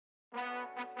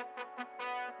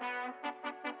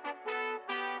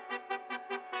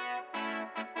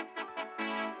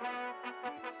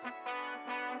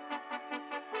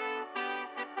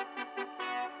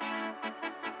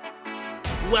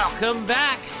Welcome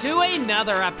back to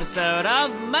another episode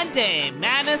of Monday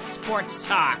Madness Sports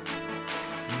Talk.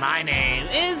 My name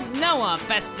is Noah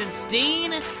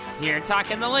Festenstein, here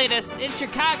talking the latest in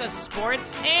Chicago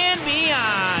sports and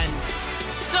beyond.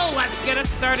 So let's get us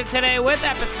started today with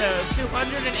episode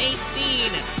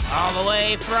 218, all the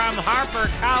way from Harper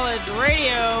College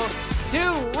Radio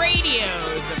to Radio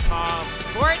DePaul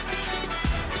Sports.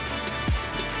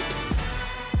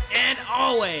 And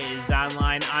always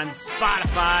online on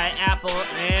Spotify, Apple,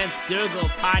 and Google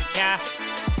Podcasts,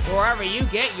 wherever you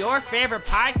get your favorite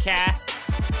podcasts.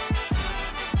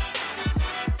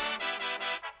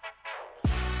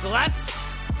 So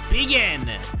let's begin.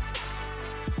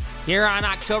 Here on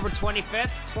October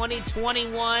 25th,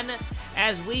 2021,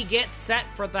 as we get set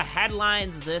for the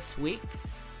headlines this week.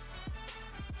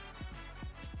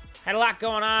 Had a lot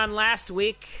going on last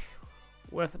week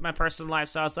with my personal life,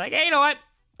 so I was like, hey, you know what?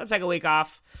 Let's take a week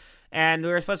off. And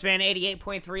we were supposed to be on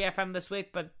 88.3 FM this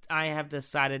week, but I have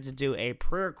decided to do a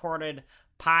pre-recorded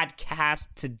podcast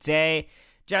today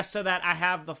just so that I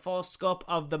have the full scope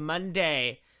of the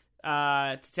Monday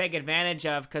to take advantage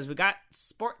of, because we got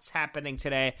sports happening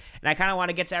today, and I kind of want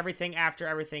to get to everything after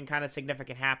everything kind of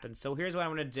significant happens. So here's what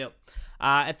I'm going to do.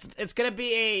 It's going to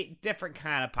be a different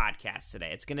kind of podcast today.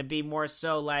 It's going to be more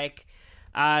so like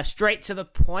straight to the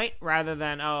point rather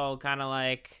than, kind of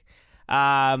like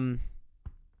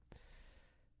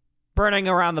burning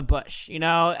around the bush. You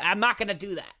know, I'm not going to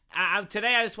do that.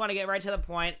 Today, I just want to get right to the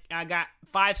point. I got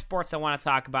 5 sports I want to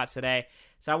talk about today.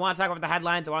 So I want to talk about the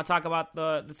headlines. I want to talk about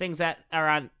the things that are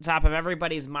on top of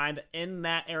everybody's mind in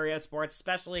that area of sports,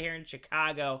 especially here in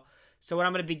Chicago. So what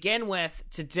I'm going to begin with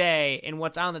today, and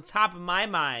what's on the top of my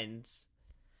mind,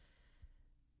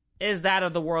 is that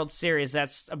of the World Series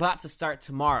that's about to start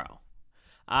tomorrow.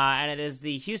 And it is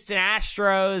the Houston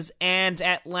Astros and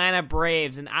Atlanta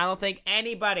Braves. And I don't think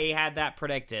anybody had that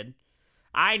predicted.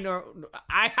 I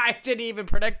didn't even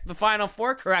predict the Final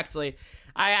Four correctly.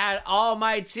 I had all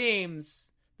my teams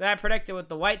that I predicted with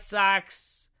the White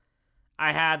Sox.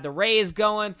 I had the Rays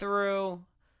going through.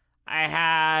 I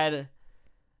had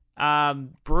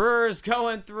Brewers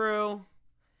going through.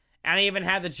 And I even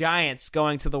had the Giants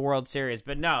going to the World Series.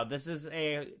 But no, this is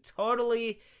a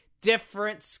totally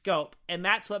different scope, and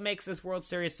that's what makes this World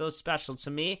Series so special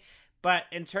to me. But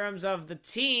in terms of the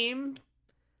team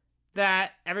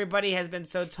that everybody has been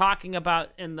so talking about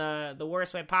in the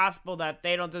worst way possible, that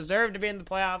they don't deserve to be in the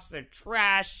playoffs, they're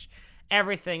trash,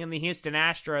 everything in the Houston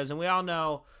Astros, and we all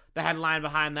know the headline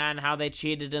behind that and how they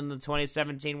cheated in the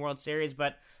 2017 World Series,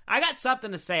 but I got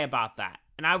something to say about that,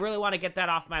 and I really want to get that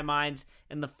off my mind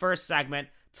in the first segment,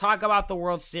 talk about the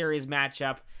World Series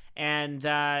matchup, and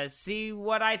see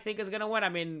what I think is going to win. I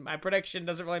mean, my prediction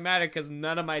doesn't really matter because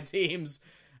none of my teams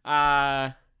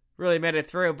really made it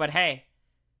through. But hey,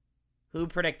 who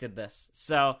predicted this?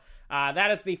 So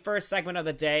that is the first segment of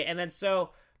the day. And then so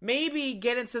maybe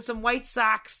get into some White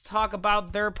Sox, talk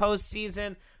about their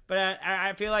postseason. But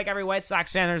I feel like every White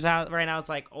Sox fan is out right now is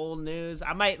like old news.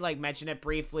 I might like mention it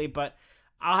briefly, but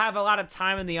I'll have a lot of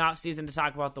time in the offseason to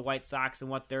talk about the White Sox and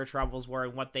what their troubles were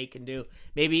and what they can do.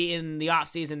 Maybe in the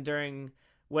offseason during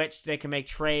which they can make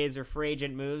trades or free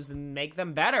agent moves and make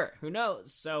them better. Who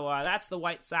knows? So that's the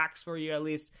White Sox for you, at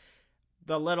least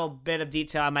the little bit of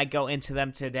detail I might go into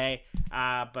them today.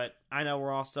 But I know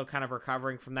we're also kind of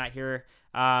recovering from that here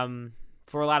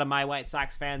for a lot of my White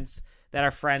Sox fans that are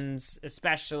friends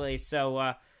especially.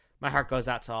 So my heart goes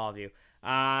out to all of you.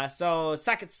 So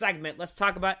second segment, let's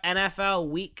talk about NFL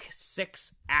Week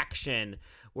 6 action,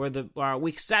 where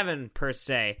Week 7 per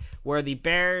se, where the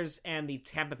Bears and the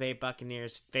Tampa Bay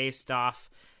Buccaneers faced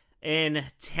off in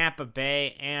Tampa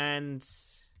Bay, and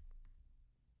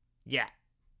yeah,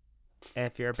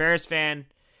 if you're a Bears fan,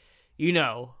 you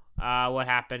know what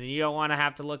happened, and you don't want to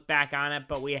have to look back on it,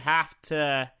 but we have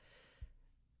to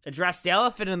address the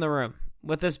elephant in the room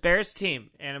with this Bears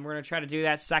team, and we're going to try to do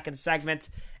that second segment,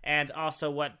 and also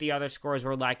what the other scores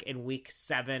were like in Week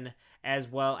 7, as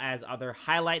well as other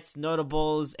highlights,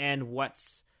 notables, and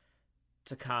what's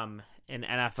to come in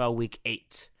NFL Week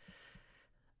 8.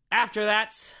 After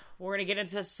that, we're going to get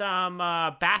into some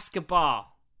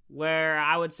basketball, where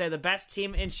I would say the best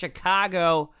team in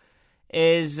Chicago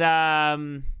is that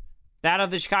of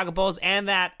the Chicago Bulls and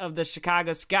that of the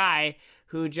Chicago Sky,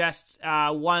 who just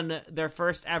won their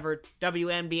first ever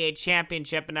WNBA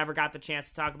championship and never got the chance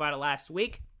to talk about it last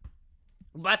week.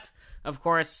 But, of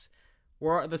course,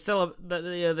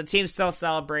 the team's still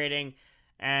celebrating,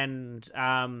 and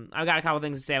I've got a couple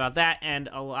things to say about that and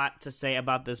a lot to say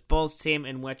about this Bulls team,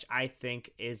 in which I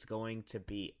think is going to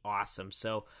be awesome.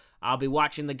 So I'll be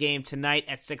watching the game tonight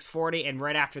at 6:40, and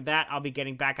right after that, I'll be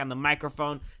getting back on the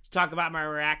microphone to talk about my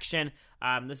reaction.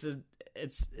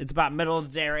 It's about middle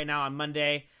of the day right now on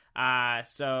Monday.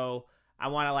 So I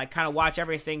want to kind of watch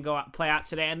everything play out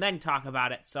today and then talk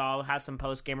about it. So I'll have some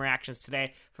post-game reactions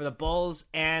today for the Bulls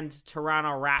and Toronto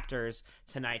Raptors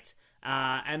tonight.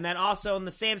 And then also in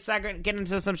the same segment, get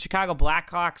into some Chicago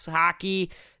Blackhawks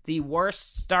hockey. The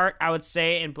worst start, I would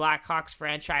say, in Blackhawks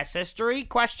franchise history, ?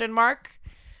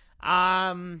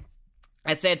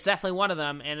 I'd say it's definitely one of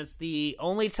them, and it's the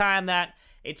only time that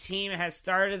a team has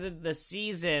started the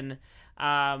season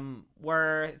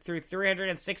where through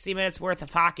 360 minutes worth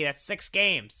of hockey, that's 6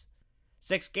 games.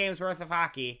 6 games worth of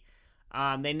hockey,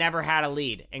 they never had a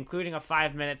lead, including a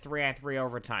 5-minute 3-on-3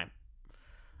 overtime.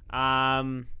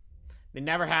 They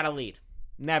never had a lead.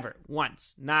 Never.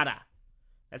 Once. Nada.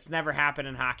 That's never happened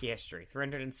in hockey history.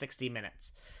 360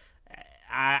 minutes.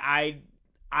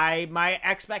 My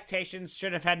expectations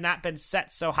should have had not been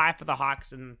set so high for the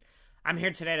Hawks, and I'm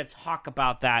here today to talk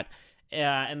about that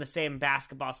in the same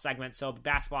basketball segment, so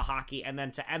basketball, hockey, and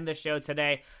then to end the show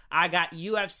today, I got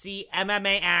UFC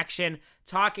MMA action,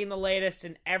 talking the latest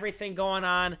and everything going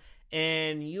on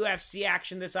in UFC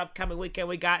action this upcoming weekend.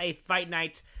 We got a fight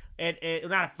night, not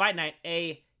a fight night,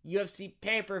 a UFC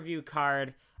pay-per-view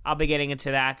card. I'll be getting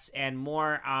into that and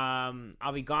more.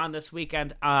 I'll be gone this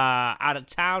weekend out of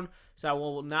town, so I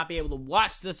will not be able to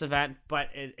watch this event, but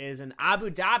it is in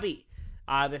Abu Dhabi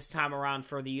this time around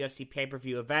for the UFC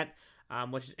pay-per-view event,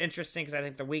 which is interesting because I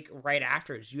think the week right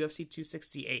after is UFC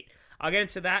 268. I'll get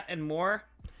into that and more.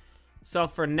 So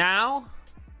for now,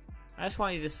 I just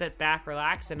want you to sit back,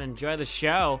 relax, and enjoy the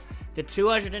show. The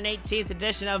 218th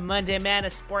edition of Monday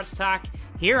Madness Sports Talk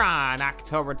here on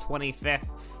October 25th.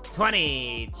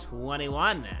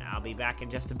 2021. I'll be back in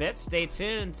just a bit. Stay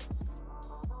tuned.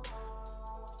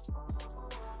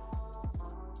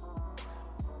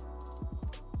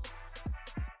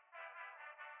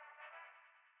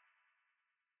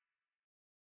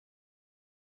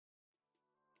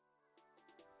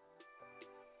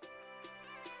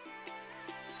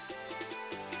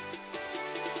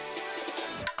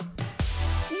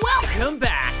 Welcome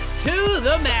back to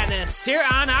the Madness here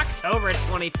on October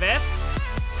 25th.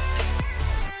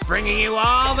 Bringing you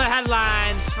all the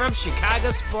headlines from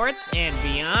Chicago sports and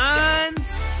beyond.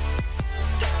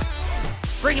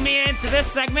 Bringing me into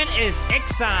this segment is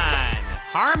Ixon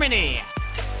Harmony.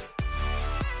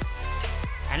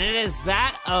 And it is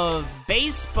that of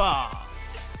baseball.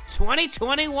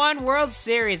 2021 World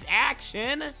Series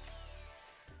action.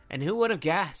 And who would have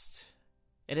guessed?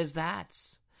 It is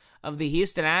that of the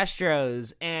Houston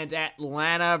Astros and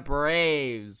Atlanta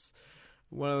Braves.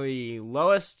 One of the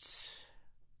lowest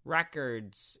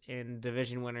records in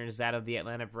division winners, that of the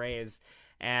Atlanta Braves.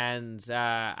 And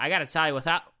I got to tell you,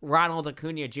 without Ronald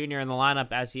Acuna Jr. in the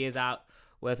lineup, as he is out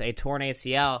with a torn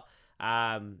ACL,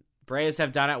 Braves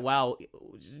have done it well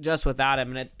just without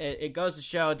him. And it goes to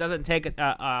show it doesn't take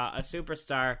a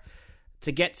superstar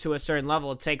to get to a certain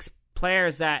level. It takes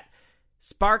players that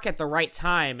spark at the right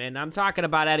time. And I'm talking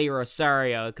about Eddie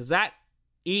Rosario, because that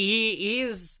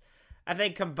he's, I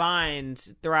think,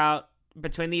 combined throughout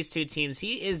between these two teams,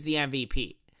 he is the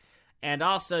MVP. And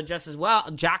also, just as well,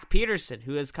 Jock Peterson,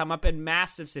 who has come up in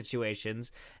massive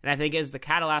situations, and I think is the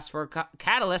catalyst for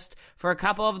a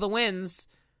couple of the wins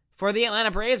for the Atlanta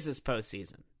Braves this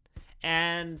postseason.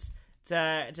 And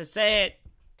to say it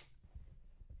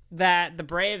that the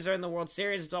Braves are in the World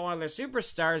Series without one of their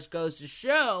superstars goes to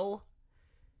show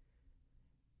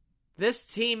this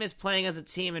team is playing as a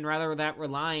team, and rather than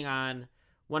relying on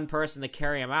one person to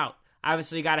carry them out.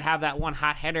 Obviously, you got to have that one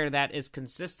hot hitter that is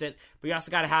consistent, but you also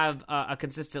got to have a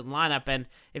consistent lineup. And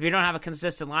if you don't have a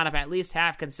consistent lineup, at least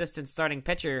have consistent starting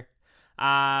pitcher.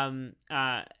 And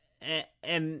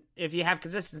if you have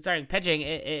consistent starting pitching,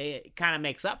 it kind of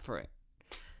makes up for it.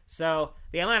 So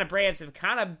the Atlanta Braves have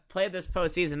kind of played this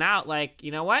postseason out like,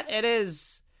 you know what? It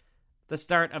is the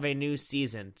start of a new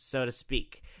season, so to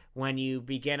speak, when you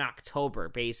begin October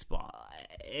baseball.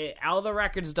 All the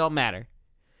records don't matter.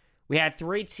 We had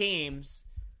 3 teams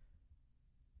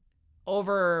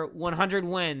over 100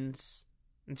 wins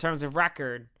in terms of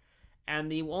record, and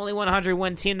the only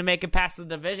 100-win team to make it past the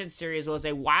division series was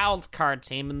a wild card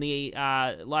team in the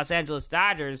Los Angeles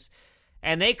Dodgers,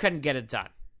 and they couldn't get it done.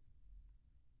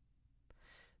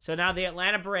 So now the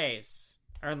Atlanta Braves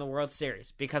are in the World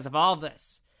Series because of all of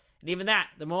this. And even that,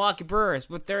 the Milwaukee Brewers,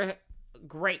 with their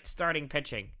great starting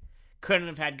pitching, couldn't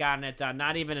have had gotten it done,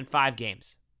 not even in 5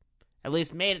 games. At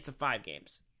least made it to 5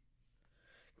 games.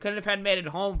 Couldn't have had made it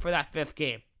home for that 5th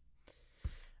game.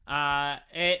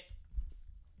 It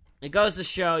goes to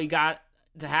show you got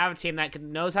to have a team that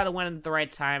knows how to win at the right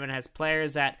time and has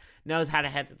players that knows how to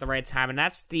hit at the right time. And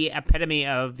that's the epitome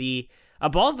of the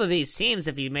Both of these teams,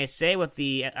 if you may say, with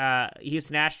the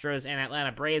Houston Astros and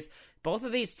Atlanta Braves, both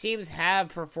of these teams have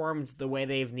performed the way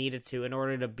they've needed to in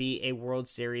order to be a World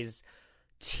Series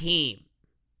team.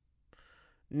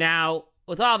 Now,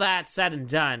 with all that said and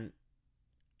done,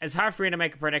 it's hard for me to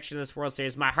make a prediction of this World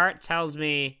Series. My heart tells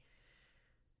me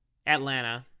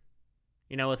Atlanta.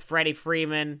 With Freddie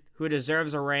Freeman, who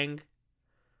deserves a ring,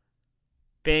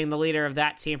 being the leader of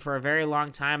that team for a very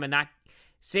long time and not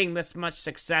seeing this much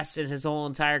success in his whole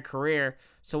entire career,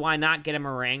 so why not get him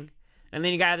a ring? And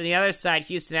then you got on the other side,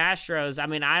 Houston Astros. I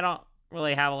mean, I don't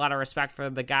really have a lot of respect for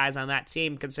the guys on that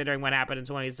team, considering what happened in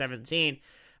 2017,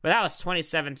 but that was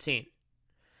 2017.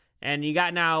 And you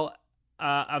got now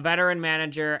a veteran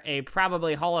manager, a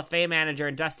probably Hall of Fame manager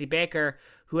in Dusty Baker,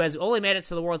 who has only made it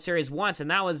to the World Series once, and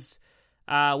that was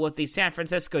with the San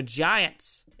Francisco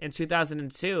Giants in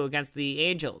 2002 against the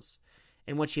Angels,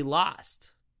 in which he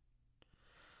lost.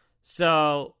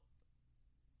 So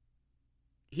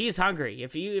he's hungry.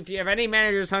 If you have any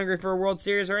managers hungry for a World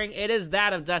Series ring, it is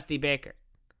that of Dusty Baker.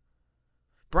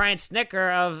 Brian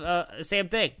Snitker of same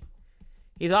thing.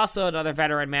 He's also another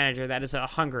veteran manager that is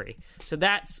hungry. So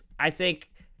that's, I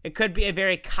think, it could be a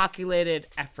very calculated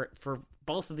effort for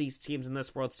both of these teams in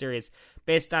this World Series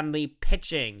based on the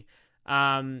pitching,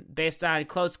 based on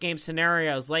close game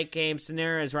scenarios, late game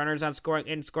scenarios, runners on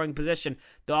scoring position.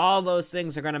 All those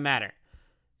things are going to matter.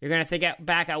 You're going to think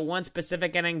back at one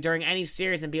specific inning during any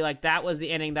series and be like, that was the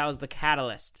inning, that was the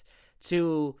catalyst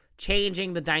to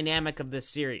changing the dynamic of this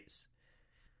series.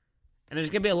 And there's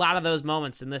going to be a lot of those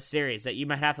moments in this series that you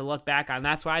might have to look back on.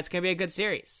 That's why it's going to be a good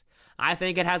series. I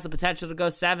think it has the potential to go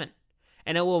 7.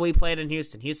 And it will be played in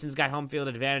Houston. Houston's got home field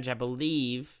advantage, I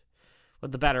believe,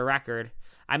 with the better record.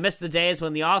 I miss the days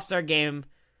when the All-Star game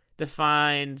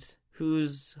defined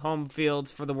who's home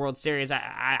fields for the World Series.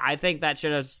 I think that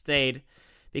should have stayed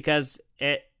because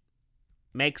it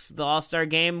makes the All-Star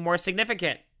game more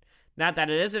significant. Not that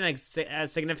it isn't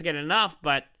as significant enough,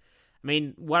 but I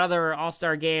mean, what other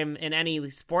All-Star game in any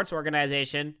sports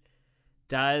organization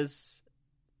does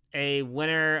a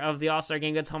winner of the All-Star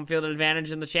game gets home field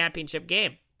advantage in the championship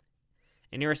game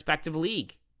in your respective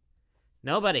league?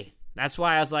 Nobody. That's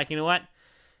why I was like, you know what?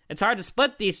 It's hard to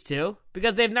split these two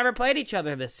because they've never played each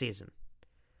other this season.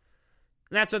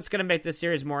 And that's what's going to make this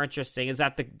series more interesting, is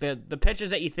that the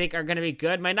pitchers that you think are going to be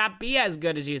good might not be as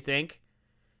good as you think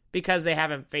because they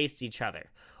haven't faced each other.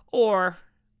 Or,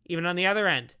 even on the other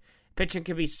end, pitching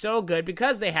can be so good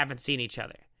because they haven't seen each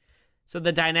other. So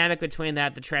the dynamic between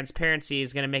that, the transparency,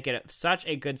 is going to make it such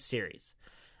a good series.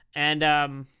 And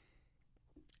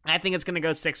I think it's going to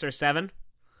go 6 or 7.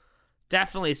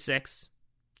 Definitely 6.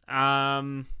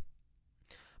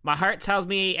 My heart tells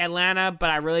me Atlanta, but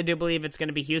I really do believe it's going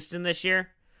to be Houston this year.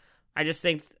 I just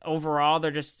think overall they're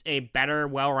just a better,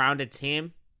 well-rounded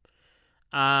team.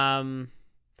 And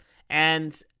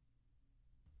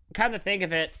kind of think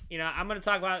of it, I'm going to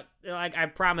talk about, like I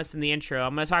promised in the intro,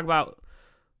 I'm going to talk about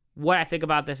what I think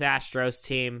about this Astros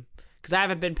team, because I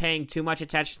haven't been paying too much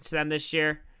attention to them this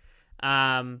year. But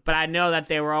I know that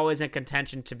they were always in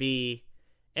contention to be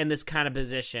in this kind of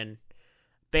position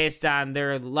based on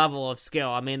their level of skill.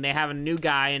 I mean, they have a new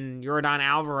guy in Yordan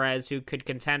Alvarez who could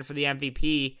contend for the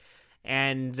MVP,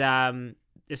 and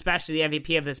especially the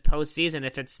MVP of this postseason.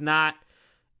 If it's not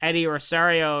Eddie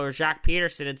Rosario or Jacques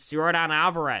Peterson, it's Yordan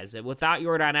Alvarez. Without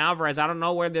Yordan Alvarez, I don't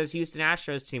know where this Houston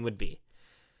Astros team would be.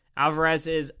 Alvarez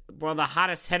is one of the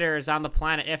hottest hitters on the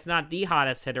planet, if not the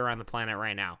hottest hitter on the planet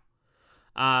right now.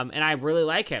 And I really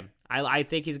like him. I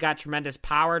think he's got tremendous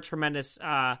power, tremendous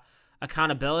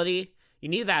accountability. You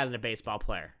need that in a baseball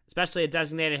player, especially a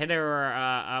designated hitter or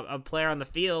a player on the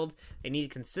field. They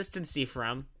need consistency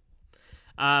from.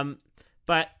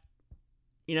 But,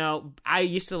 I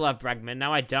used to love Bregman.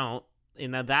 Now I don't.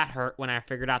 That hurt when I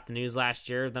figured out the news last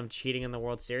year of them cheating in the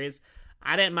World Series.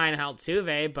 I didn't mind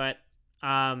Altuve, but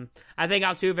I think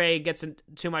Altuve gets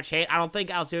too much hate. I don't think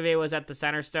Altuve was at the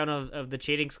center stone of the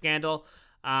cheating scandal.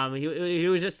 He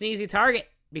was just an easy target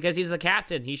because he's the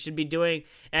captain. He should be doing,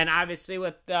 and obviously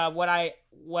with what I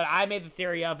made the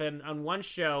theory of on one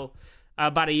show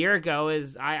about a year ago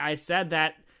is I said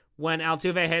that when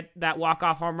Altuve hit that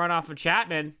walk-off home run off of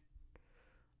Chapman,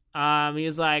 he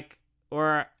was like,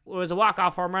 or it was a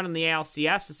walk-off home run in the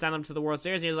ALCS to send him to the World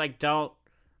Series, and he was like, don't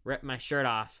rip my shirt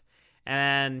off.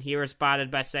 And he responded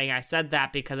by saying, I said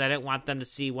that because I didn't want them to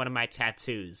see one of my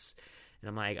tattoos. And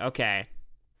I'm like, okay.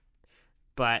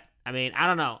 But, I mean, I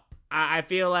don't know. I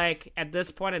feel like at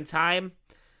this point in time,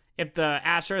 if the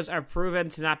Astros are proven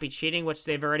to not be cheating, which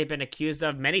they've already been accused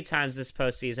of many times this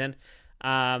postseason,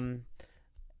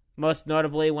 Most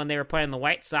notably when they were playing the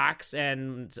White Sox,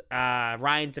 and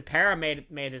Ryan Tepera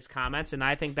made his comments, and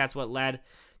I think that's what led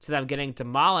to them getting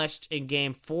demolished in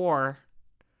Game 4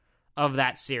 of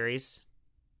that series.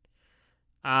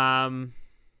 So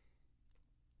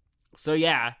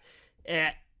yeah,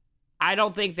 I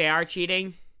don't think they are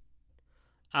cheating.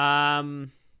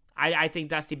 I think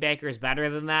Dusty Baker is better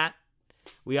than that.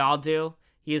 We all do.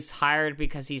 He's hired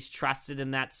because he's trusted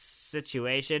in that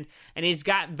situation, and he's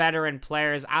got veteran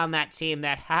players on that team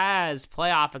that has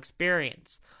playoff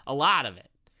experience, a lot of it.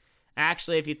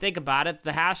 Actually, if you think about it,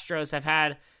 the Astros have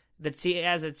had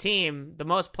as a team the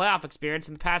most playoff experience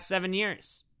in the past 7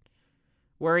 years.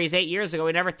 Whereas 8 years ago,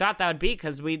 we never thought that would be,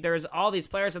 because there's all these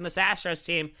players on this Astros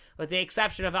team, with the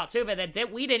exception of Altuve,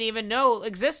 that we didn't even know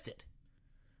existed.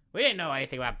 We didn't know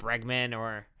anything about Bregman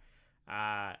or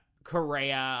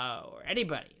Correa or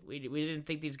anybody. We didn't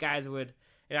think these guys would,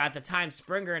 at the time,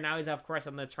 Springer, and now he's of course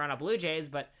on the Toronto Blue Jays,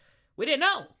 but we didn't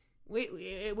know.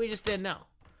 We just didn't know.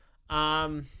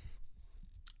 I'm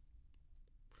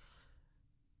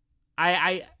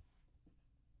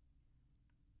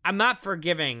not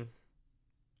forgiving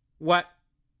what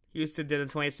Houston did in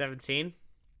 2017,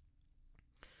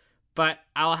 but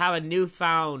I'll have a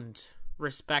newfound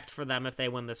respect for them if they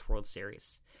win this World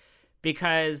Series,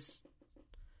 because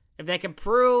if they can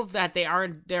prove that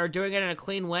they're doing it in a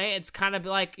clean way, it's kind of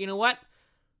like, you know what?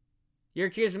 You're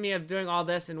accusing me of doing all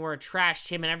this and we're a trash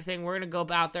team and everything. We're going to go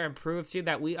out there and prove to you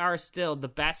that we are still the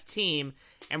best team,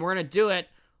 and we're going to do it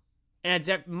in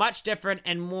a much different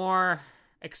and more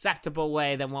acceptable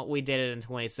way than what we did it in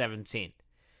 2017.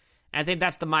 And I think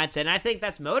that's the mindset, and I think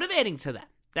that's motivating to them,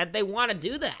 that they want to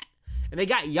do that. And they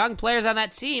got young players on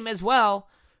that team as well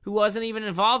who wasn't even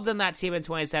involved in that team in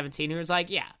 2017, who was like,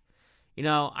 yeah,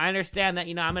 I understand that,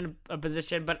 I'm in a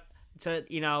position but to,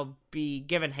 be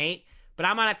given hate, but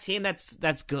I'm on a team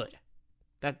that's good,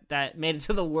 that made it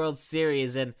to the World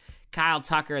Series. And Kyle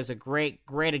Tucker is a great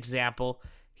example.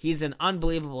 He's an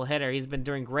unbelievable hitter. He's been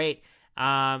doing great.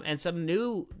 And some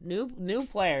new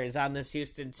players on this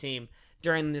Houston team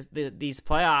during these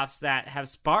playoffs that have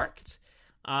sparked.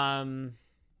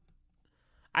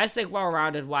 I just think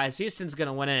well-rounded wise, Houston's going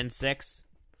to win it in 6.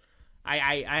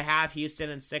 I have Houston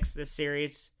in 6 this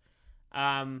series.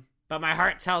 But my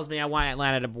heart tells me I want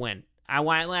Atlanta to win. I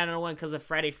want Atlanta to win because of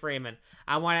Freddie Freeman.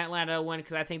 I want Atlanta to win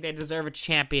because I think they deserve a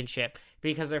championship,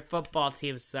 because their football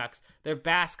team sucks. Their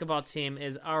basketball team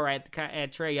is all right.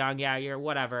 Trae Young, yeah, you're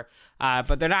whatever.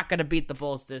 But they're not going to beat the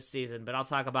Bulls this season. But I'll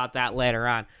talk about that later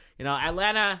on.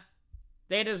 Atlanta,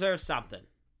 they deserve something.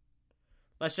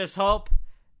 Let's just hope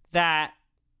that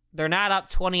they're not up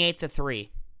 28-3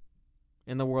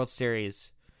 in the World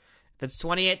Series. If it's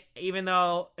 28, even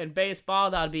though in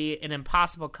baseball that would be an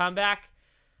impossible comeback,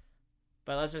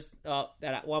 but let's just that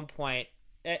at one point,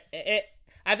 I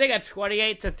think a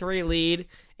 28-3 lead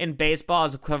in baseball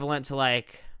is equivalent to what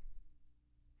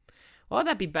would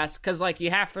that be best? Because you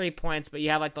have 3 points, but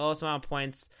you have the lowest amount of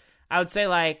points. I would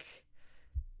say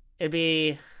it'd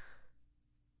be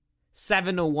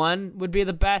 7-1 would be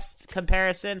the best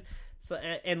comparison. So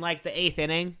in the 8th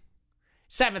inning,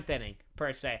 7th inning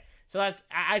per se. So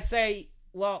I'd say,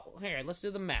 well, here, let's do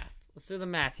the math. Let's do the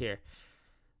math here.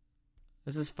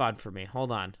 This is fun for me.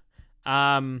 Hold on.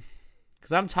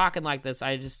 Because I'm talking like this,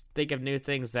 I just think of new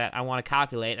things that I want to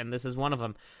calculate, and this is one of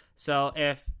them. So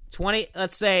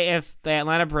let's say if the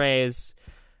Atlanta Braves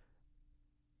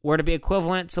were to be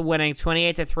equivalent to winning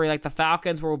 28-3, like the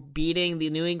Falcons were beating the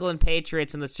New England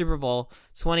Patriots in the Super Bowl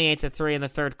 28-3 in the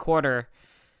third quarter.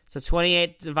 So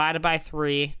 28 divided by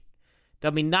 3,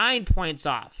 they'll be 9 points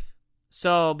off.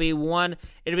 So it'll be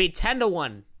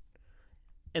 10-1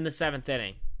 in the 7th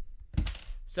inning.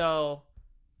 So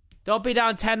don't be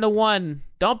down 10-1.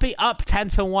 Don't be up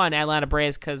 10-1, Atlanta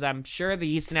Braves, because I'm sure the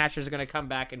Houston Astros are going to come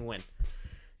back and win.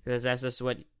 Because that's just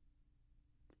what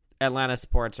Atlanta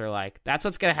sports are like. That's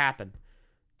what's going to happen.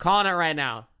 Calling it right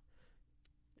now.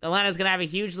 Atlanta's going to have a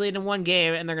huge lead in one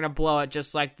game, and they're going to blow it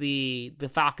just like the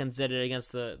Falcons did it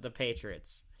against the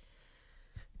Patriots.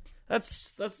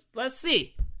 Let's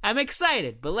see. I'm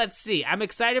excited, but let's see. I'm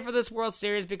excited for this World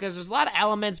Series because there's a lot of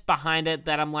elements behind it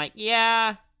that I'm like,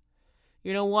 yeah,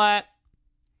 you know what?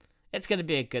 It's going to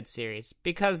be a good series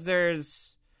because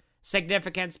there's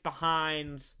significance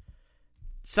behind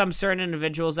some certain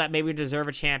individuals that maybe deserve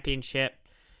a championship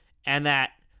and that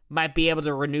might be able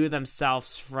to renew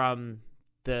themselves from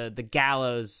the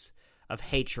gallows of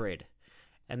hatred,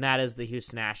 and that is the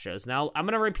Houston Astros. Now, I'm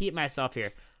going to repeat myself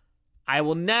here. I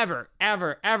will never,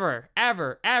 ever, ever,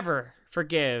 ever, ever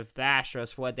forgive the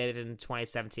Astros for what they did in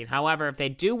 2017. However, if they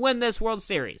do win this World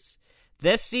Series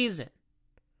this season,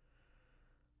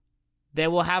 they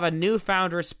will have a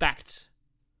newfound respect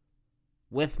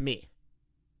with me.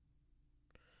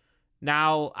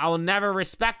 Now, I will never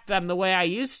respect them the way I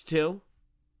used to,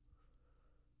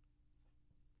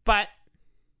 but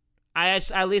I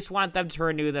at least want them to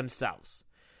renew themselves.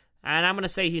 And I'm going to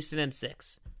say Houston in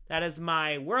 6. That is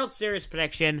my World Series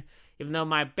prediction, even though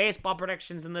my baseball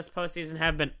predictions in this postseason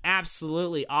have been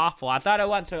absolutely awful. I thought I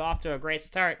went off to a great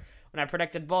start when I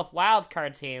predicted both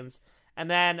wildcard teams, and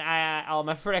then all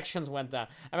my predictions went down.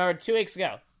 I remember 2 weeks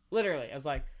ago, literally, I was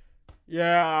like,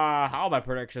 yeah, all my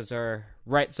predictions are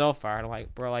right so far. And I'm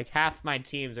like, bro, like half my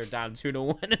teams are down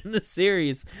 2-1 in the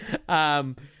series.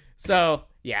 So,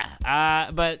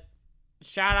 yeah. But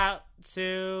shout out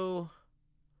to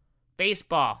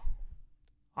baseball.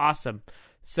 Awesome.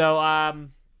 So,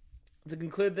 to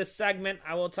conclude this segment,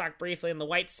 I will talk briefly on the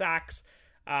White Sox.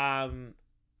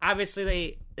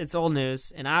 Obviously, it's old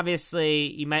news, and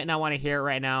obviously, you might not want to hear it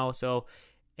right now. So,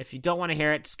 if you don't want to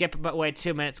hear it, skip away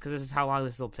 2 minutes because this is how long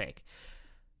this will take.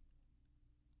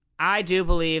 I do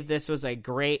believe this was a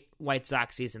great White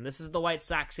Sox season. This is the White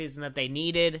Sox season that they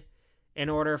needed in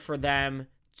order for them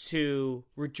to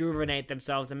rejuvenate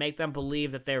themselves and make them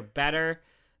believe that they're better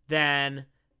than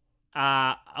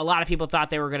a lot of people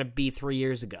thought they were going to be 3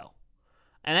 years ago.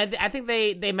 And I think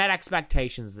they met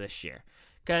expectations this year.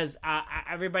 Because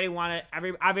obviously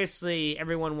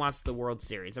everyone wants the World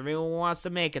Series. Everyone wants to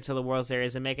make it to the World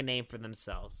Series and make a name for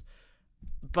themselves.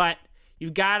 But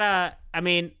you've got to,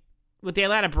 with the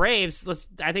Atlanta Braves,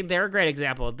 I think they're a great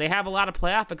example. They have a lot of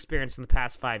playoff experience in the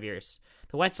past 5 years.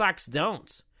 The White Sox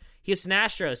don't. Houston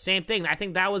Astros, same thing. I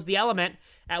think that was the element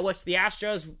at which the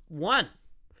Astros won.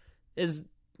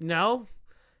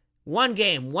 One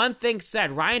game, one thing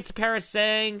said. Ryan Tepera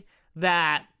saying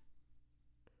that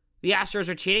the Astros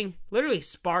are cheating literally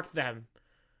sparked them.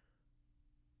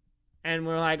 And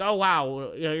we're like, oh,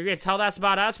 wow, you're going to tell us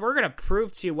about us? We're going to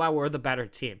prove to you why we're the better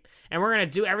team. And we're going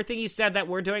to do everything you said that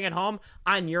we're doing at home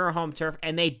on your home turf.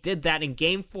 And they did that in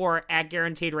Game 4 at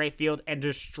Guaranteed Rate Field and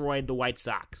destroyed the White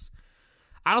Sox.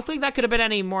 I don't think that could have been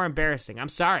any more embarrassing. I'm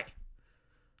sorry.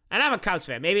 And I'm a Cubs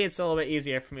fan. Maybe it's a little bit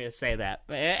easier for me to say that.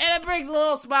 And it brings a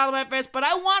little smile to my face, but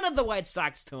I wanted the White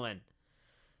Sox to win.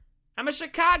 I'm a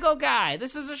Chicago guy.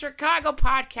 This is a Chicago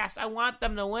podcast. I want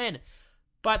them to win.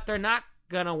 But they're not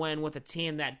going to win with a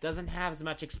team that doesn't have as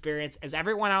much experience as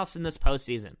everyone else in this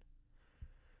postseason.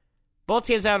 Both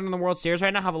teams out in the World Series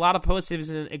right now have a lot of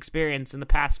postseason experience in the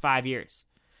past 5 years.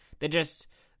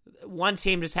 One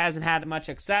team just hasn't had much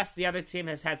success. The other team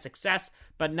has had success,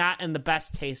 but not in the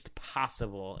best taste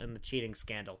possible in the cheating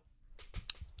scandal.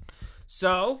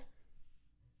 So,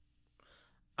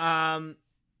 I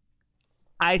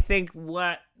think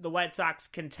what the White Sox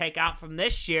can take out from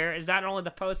this year is not only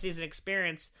the postseason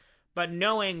experience, but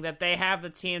knowing that they have the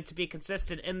team to be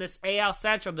consistent in this AL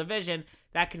Central division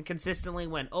that can consistently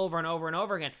win over and over and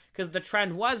over again. Because the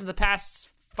trend was in the past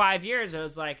 5 years, it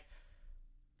was like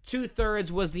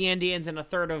 2/3 was the Indians and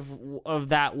 1/3 of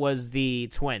that was the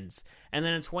Twins. And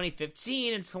then in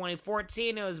 2015 and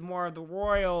 2014, it was more of the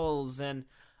Royals. And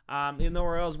the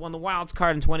Royals won the wild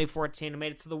card in 2014 and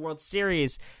made it to the World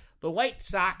Series. The White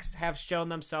Sox have shown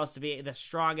themselves to be the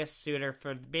strongest suitor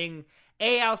for being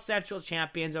AL Central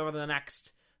champions over the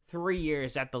next 3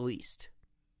 years at the least.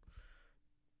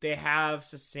 They have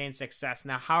sustained success.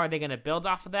 Now, how are they going to build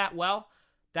off of that? Well,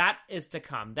 that is to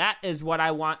come. That is what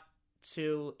I want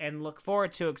to and look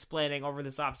forward to explaining over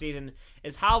this offseason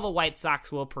is how the White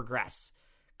Sox will progress.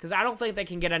 Because I don't think they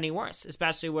can get any worse,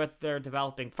 especially with their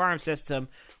developing farm system,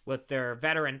 with their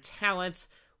veteran talent,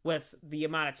 with the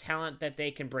amount of talent that they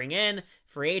can bring in,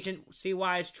 free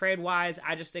agency-wise, trade-wise.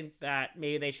 I just think that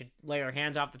maybe they should lay their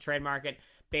hands off the trade market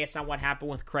based on what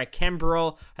happened with Craig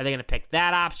Kimbrell. Are they going to pick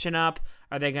that option up?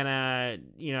 Are they going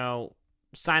to,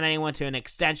 sign anyone to an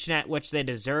extension at which they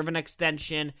deserve an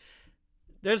extension?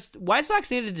 White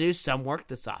Sox need to do some work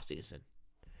this offseason.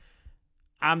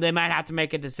 They might have to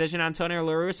make a decision on Antonio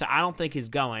La Russa. I don't think he's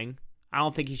going. I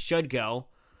don't think he should go.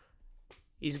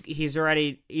 He's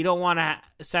already. You don't want to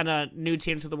send a new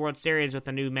team to the World Series with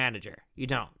a new manager. You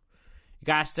don't. You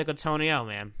gotta stick with Tonio,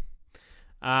 man.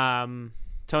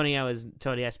 Tonio is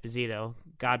Tony Esposito.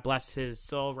 God bless his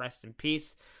soul. Rest in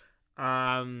peace.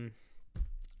 Tony.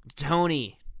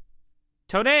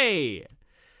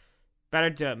 Better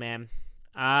do it, man.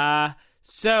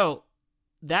 So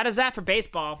that is that for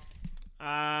baseball.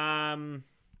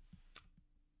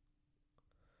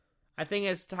 I think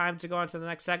it's time to go on to the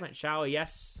next segment, shall we?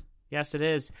 Yes, it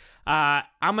is.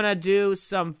 I'm going to do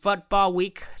some football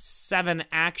week 7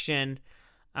 action.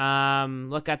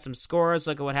 Look at some scores.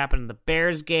 Look at what happened in the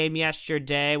Bears game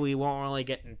yesterday. We won't really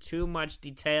get in too much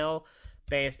detail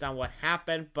based on what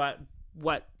happened, but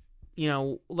what,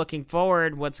 looking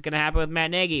forward, what's going to happen with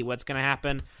Matt Nagy? What's going to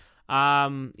happen?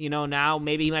 Now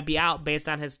maybe he might be out based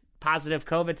on his positive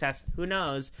COVID test. Who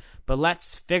knows? But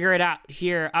let's figure it out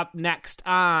here up next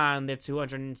on the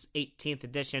 218th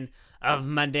edition of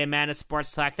Monday Madness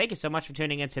Sports Talk. Thank you so much for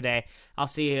tuning in today. I'll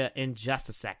see you in just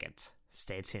a second.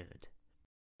 Stay tuned.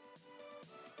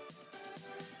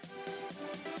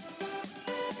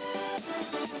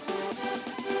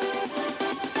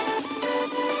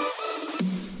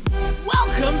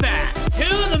 Welcome back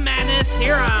to the Madness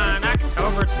here on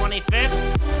October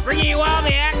 25th, bringing you all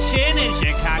the action in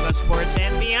Chicago sports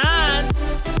and beyond.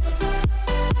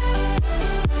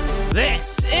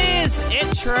 This is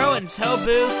Intro and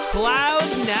Tobu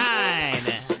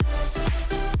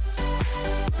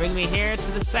Cloud9. Bring me here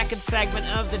to the second segment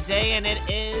of the day, and it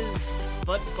is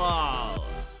football.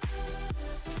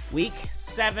 Week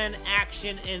 7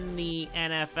 action in the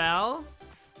NFL.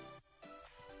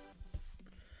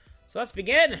 So let's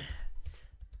begin.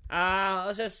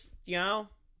 Let's just,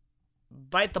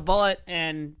 bite the bullet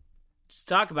and just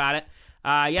talk about it.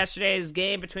 Yesterday's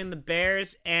game between the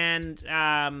Bears and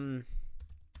Tampa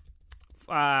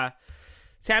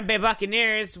Bay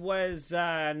Buccaneers was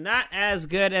not as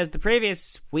good as the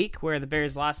previous week where the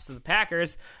Bears lost to the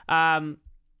Packers. It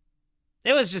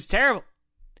was just terrible.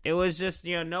 It was just,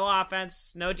 no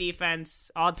offense, no defense,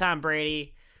 all Tom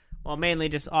Brady. Well, mainly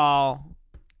just all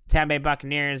Tampa Bay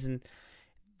Buccaneers, and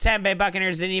Tampa Bay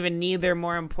Buccaneers didn't even need their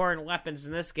more important weapons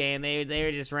in this game. They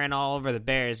just ran all over the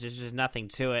Bears. There's just nothing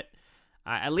to it.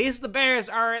 At least the Bears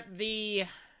aren't the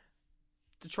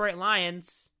Detroit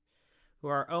Lions, who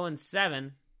are 0-7.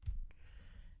 And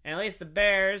at least the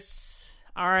Bears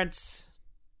aren't,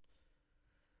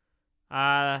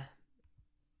 hold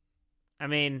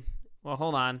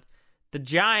on. The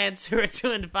Giants, who are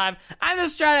 2-5. I'm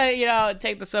just trying to,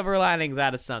 take the silver linings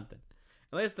out of something.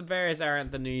 At least the Bears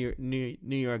aren't the New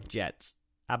York Jets.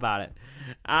 How about it?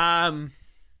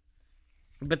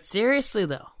 But seriously,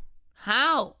 though,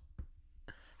 how?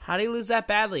 How do you lose that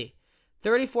badly?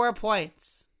 34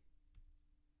 points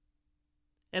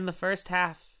in the first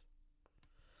half.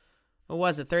 What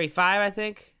was it, 35, I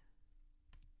think?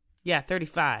 Yeah,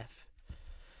 35.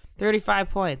 35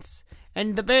 points.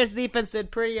 And the Bears' defense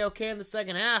did pretty okay in the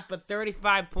second half, but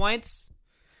 35 points?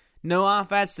 No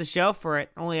offense to show for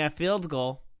it. Only a field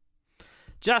goal.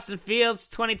 Justin Fields,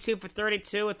 22 for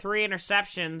 32 with 3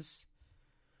 interceptions.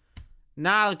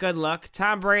 Not a good look.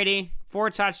 Tom Brady, 4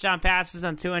 touchdown passes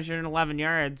on 211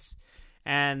 yards.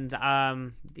 And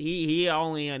he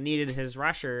only needed his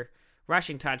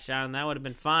rushing touchdown, and that would have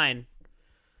been fine.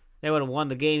 They would have won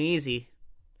the game easy.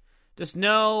 Just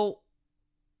no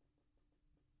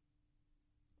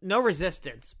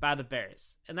resistance by the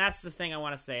Bears. And that's the thing I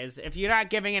want to say, is if you're not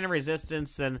giving any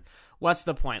resistance, then what's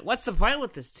the point? What's the point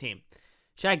with this team?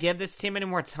 Should I give this team any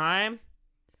more time?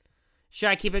 Should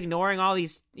I keep ignoring all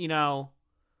these,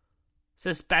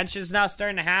 suspensions now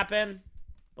starting to happen?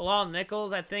 Bilal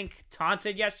Nichols, I think,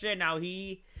 taunted yesterday. Now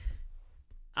he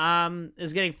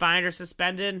is getting fined or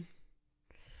suspended.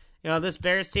 This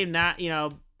Bears team not,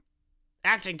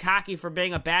 acting cocky for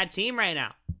being a bad team right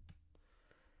now.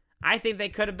 I think they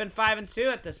could have been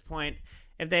 5-2 at this point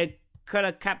if they could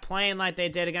have kept playing like they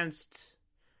did against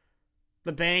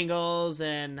the Bengals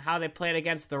and how they played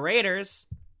against the Raiders.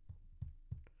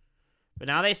 But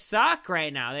now they suck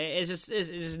right now. It's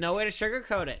just no way to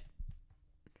sugarcoat it.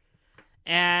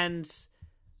 And,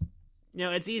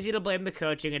 it's easy to blame the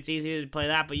coaching. It's easy to play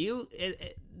that. But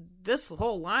this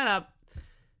whole lineup,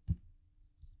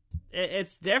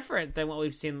 it's different than what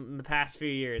we've seen in the past few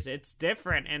years. It's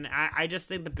different, and I just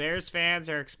think the Bears fans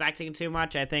are expecting too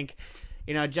much. I think,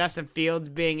 Justin Fields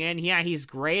being in, he's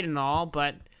great and all,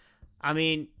 but,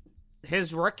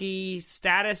 his rookie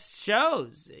status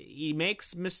shows. He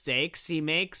makes mistakes, he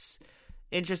makes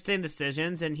interesting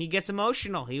decisions, and he gets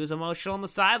emotional. He was emotional on the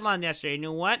sideline yesterday. You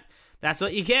know what? That's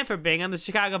what you get for being on the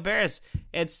Chicago Bears.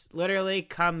 It's literally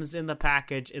comes in the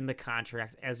package in the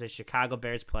contract as a Chicago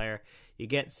Bears player. You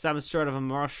get some sort of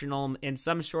emotional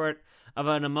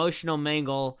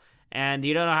mangle, and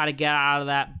you don't know how to get out of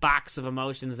that box of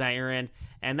emotions that you're in.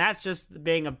 And that's just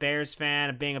being a Bears fan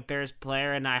and being a Bears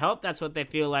player, and I hope that's what they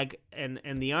feel like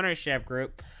in the ownership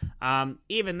group.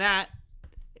 Even that,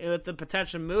 with the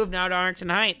potential move now to Arlington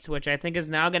Heights, which I think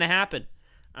is now going to happen.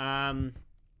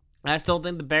 I still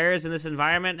think the Bears in this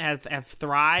environment have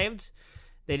thrived.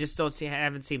 They just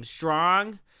haven't seemed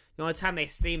strong. The only time they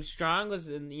seemed strong was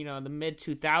in the mid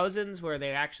 2000s, where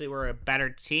they actually were a better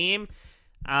team.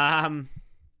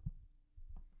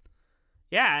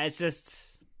 It's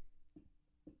just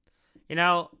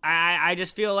I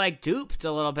just feel like duped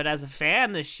a little bit as a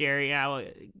fan this year.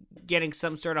 getting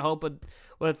some sort of hope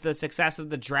with the success of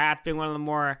the draft being one of the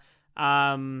more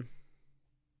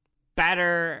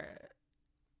better,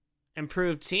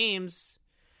 improved teams.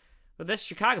 But this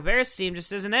Chicago Bears team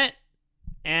just isn't it.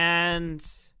 And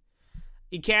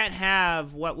you can't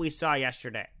have what we saw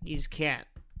yesterday. You just can't.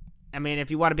 I mean,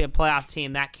 if you want to be a playoff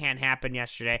team, that can't happen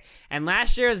yesterday. And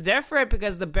last year was different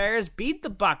because the Bears beat the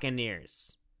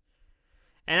Buccaneers.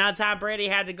 And now Tom Brady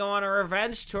had to go on a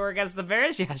revenge tour against the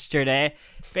Bears yesterday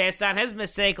based on his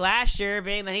mistake last year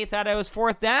being that he thought it was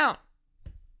 4th down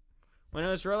when it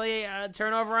was really a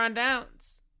turnover on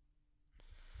downs.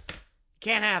 You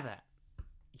can't have that.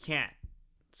 You can't.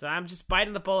 So I'm just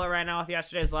biting the bullet right now with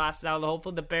yesterday's loss. Now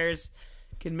hopefully the Bears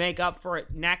can make up for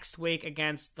it next week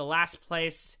against the last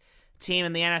place team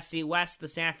in the NFC West, the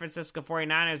San Francisco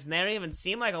 49ers. And they don't even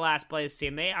seem like a last place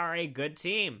team. They are a good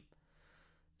team.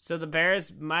 So the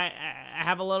Bears might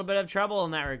have a little bit of trouble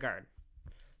in that regard.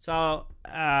 So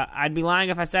I'd be lying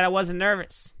if I said I wasn't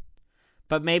nervous.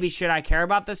 But maybe should I care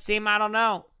about this team? I don't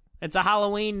know. It's a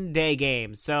Halloween day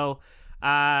game. So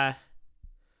things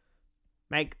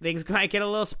might get a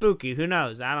little spooky. Who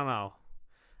knows? I don't know.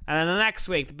 And then the next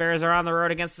week, the Bears are on the road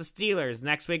against the Steelers.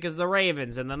 Next week is the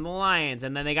Ravens, and then the Lions,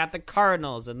 and then they got the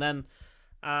Cardinals, and then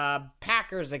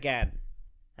Packers again.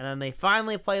 And then they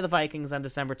finally play the Vikings on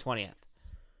December 20th.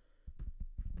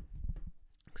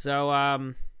 So,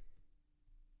 I'm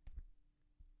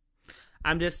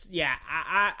just,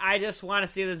 I just want to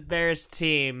see this Bears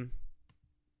team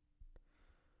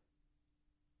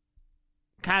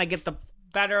kind of get the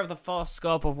better of the full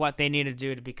scope of what they need to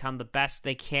do to become the best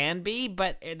they can be,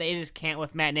 but they just can't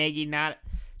with Matt Nagy not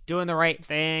doing the right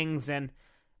things. And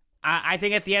I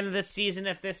think at the end of this season,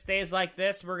 if this stays like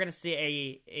this, we're going to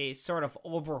see a sort of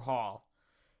overhaul,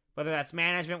 whether that's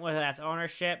management, whether that's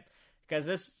ownership,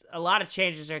 because a lot of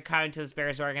changes are coming to this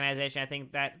Bears organization. I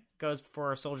think that goes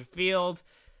for Soldier Field,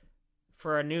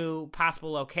 for a new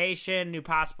possible location, new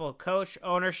possible coach,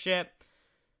 ownership.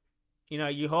 You know,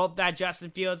 you hope that Justin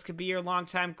Fields could be your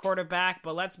longtime quarterback,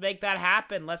 but let's make that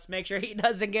happen. Let's make sure he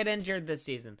doesn't get injured this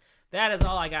season. That is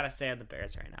all I got to say on the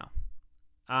Bears right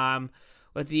now.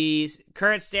 With the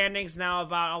current standings now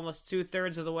about almost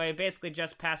 2/3 of the way, basically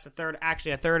just past a third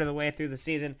of the way through the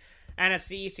season.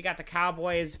 NFC East, you got the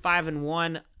Cowboys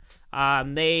 5-1.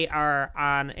 They are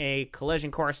on a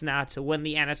collision course now to win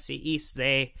the NFC East.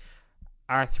 They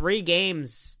are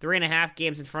 3.5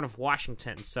 games in front of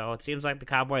Washington. So it seems like the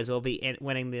Cowboys will be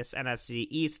winning this NFC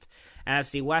East.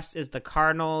 NFC West is the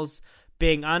Cardinals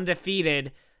being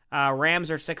undefeated. Rams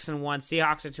are 6-1.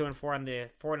 Seahawks are 2-4, and the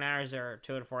 49ers are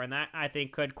 2-4. And that, I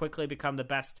think, could quickly become the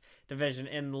best division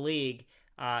in the league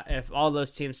if all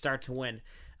those teams start to win.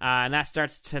 And that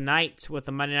starts tonight with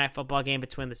the Monday Night Football game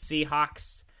between the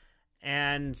Seahawks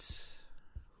and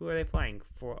who are they playing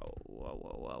for?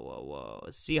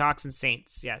 Seahawks and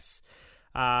Saints, yes.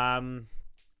 But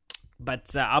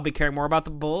I'll be caring more about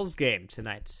the Bulls game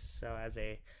tonight. So as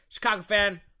a Chicago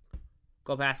fan,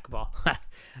 go basketball.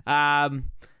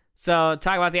 So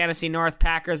talk about the NFC North.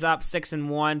 Packers up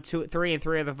 6-1,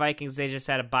 3-3 of the Vikings. They just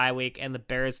had a bye week, and the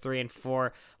Bears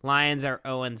 3-4. Lions are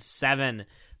 0-7.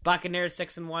 Buccaneers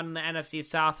 6-1 in the NFC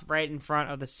South, right in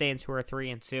front of the Saints, who are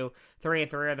 3-2.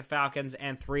 3-3 are the Falcons,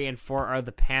 and 3-4 are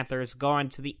the Panthers. Going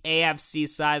to the AFC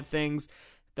side of things,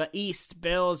 the East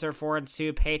Bills are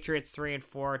 4-2, Patriots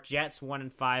 3-4, Jets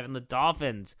 1-5, and the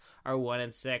Dolphins are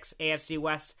 1-6. AFC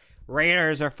West,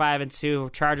 Raiders are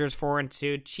 5-2, Chargers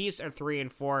 4-2, Chiefs are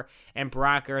 3-4, and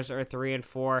Broncos are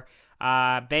 3-4.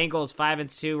 Bengals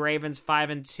 5-2, Ravens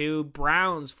 5-2,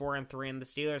 Browns 4-3, and the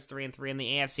Steelers 3-3 in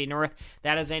the AFC North.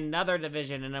 That is another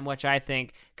division in which I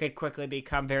think could quickly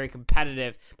become very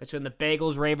competitive between the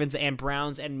Bengals, Ravens, and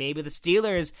Browns, and maybe the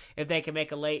Steelers if they can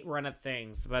make a late run at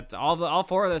things. But all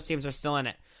four of those teams are still in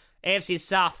it. AFC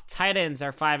South, Titans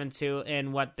are 5-2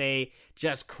 in what they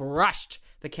just crushed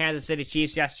the Kansas City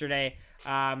Chiefs yesterday.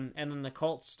 And then the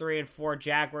Colts 3-4,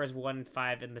 Jaguars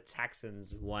 1-5, and the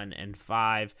Texans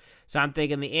 1-5. So I'm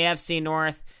thinking the AFC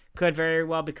North could very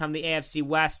well become the AFC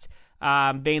West,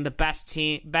 being the best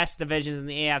divisions in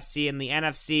the AFC. And the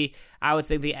NFC, I would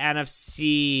think the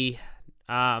NFC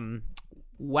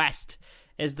West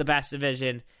is the best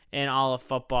division in all of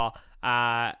football,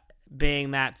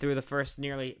 being that through the first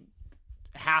nearly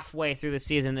halfway through the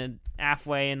season and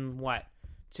halfway in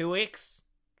 2 weeks.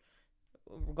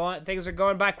 Things are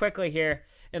going by quickly here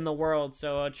in the world,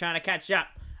 so trying to catch up.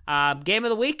 Game of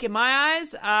the week in my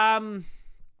eyes. I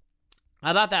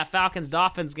thought that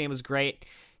Falcons-Dolphins game was great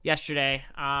yesterday.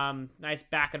 Nice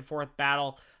back and forth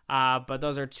battle, but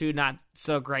those are two not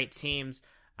so great teams.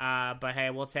 But hey,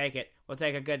 we'll take it. We'll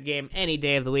take a good game any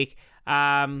day of the week.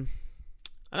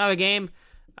 Another game.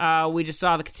 We just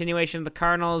saw the continuation of the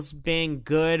Cardinals being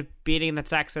good, beating the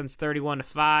Texans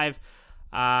 31-5.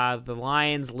 The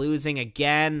Lions losing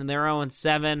again. They're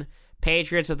 0-7.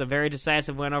 Patriots with a very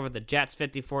decisive win over the Jets,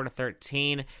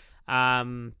 54-13.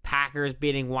 Packers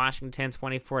beating Washington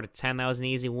 24-10. That was an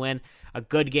easy win. A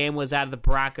good game was out of the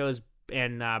Broncos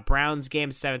and Browns game,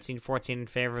 17-14 in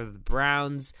favor of the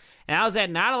Browns. And that was at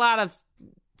not a lot of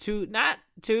not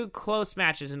too close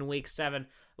matches in Week 7.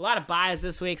 A lot of byes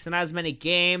this week, so not as many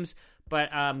games. But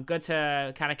good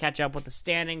to kind of catch up with the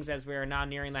standings as we are now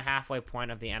nearing the halfway point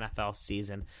of the NFL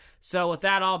season. So with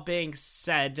that all being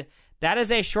said, that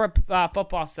is a short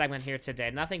football segment here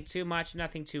today. Nothing too much,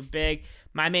 nothing too big.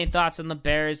 My main thoughts on the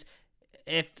Bears.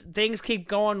 If things keep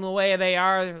going the way they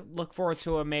are, look forward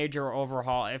to a major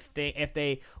overhaul. If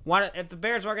the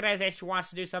Bears organization wants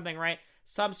to do something right,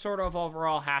 some sort of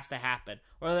overhaul has to happen.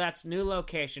 Whether that's new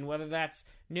location, whether that's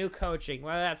new coaching,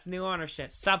 whether that's new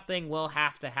ownership, something will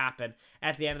have to happen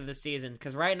at the end of the season.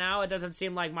 Because right now it doesn't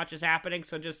seem like much is happening.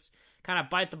 So just kind of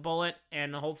bite the bullet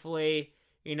and hopefully,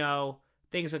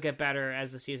 things will get better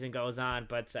as the season goes on.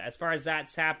 But as far as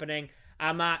that's happening,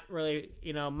 I'm not really,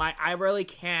 I really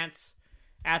can't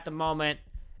at the moment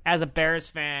as a Bears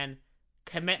fan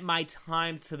commit my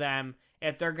time to them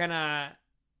if they're gonna,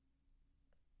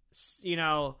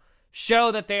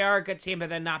 show that they are a good team but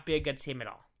then not be a good team at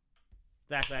all.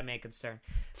 That's my main concern.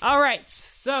 All right,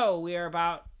 so we are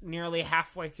about nearly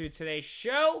halfway through today's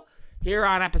show here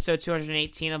on episode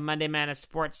 218 of Monday Madness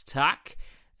Sports Talk.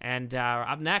 And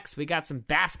up next, we got some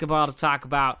basketball to talk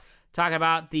about. Talking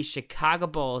about the Chicago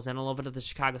Bulls and a little bit of the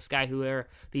Chicago Sky, who are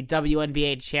the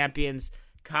WNBA champions,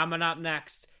 coming up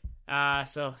next.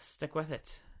 So stick with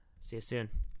it. See you soon.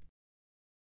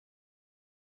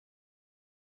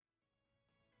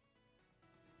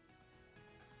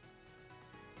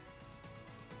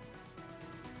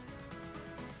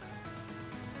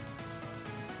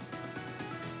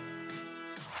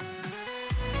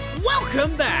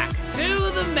 Welcome back to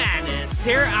the Madness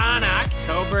here on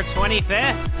October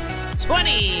 25th,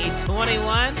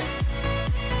 2021.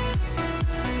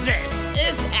 This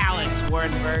is Alex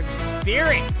Wardenberg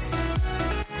Spirits.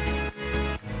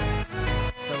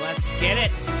 So let's get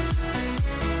it.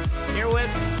 Here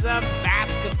with some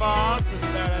basketball to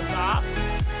start us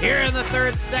off. Here in the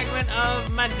third segment of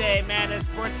Monday Madness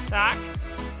Sports Talk,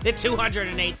 the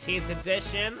 218th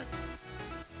edition.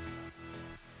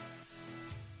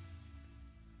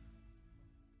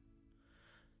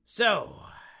 So,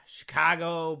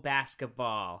 Chicago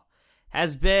basketball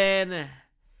has been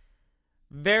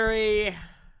very,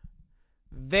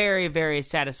 very, very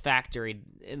satisfactory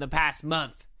in the past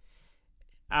month.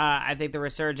 I think the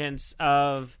resurgence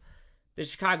of the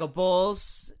Chicago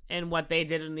Bulls and what they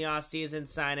did in the offseason,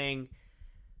 signing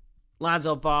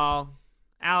Lonzo Ball,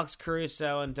 Alex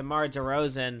Caruso, and DeMar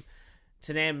DeRozan,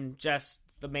 to name just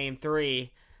the main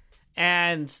three,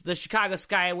 and the Chicago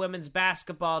Sky women's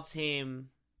basketball team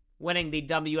winning the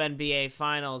WNBA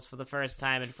Finals for the first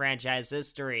time in franchise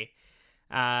history.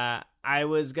 I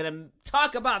was going to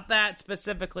talk about that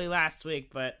specifically last week,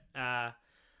 but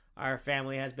our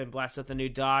family has been blessed with a new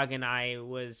dog, and I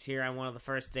was here on one of the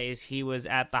first days he was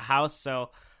at the house,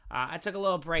 so I took a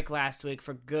little break last week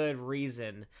for good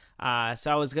reason. So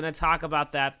I was going to talk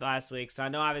about that last week. So I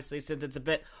know, obviously, since it's a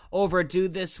bit overdue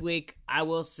this week, I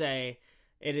will say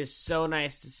it is so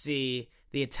nice to see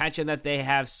the attention that they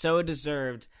have so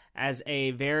deserved as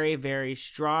a very, very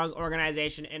strong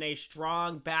organization in a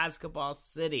strong basketball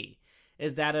city,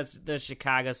 is that of the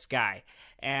Chicago Sky.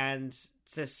 And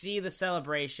to see the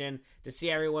celebration, to see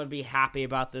everyone be happy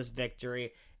about this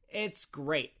victory, it's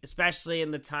great, especially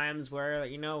in the times where,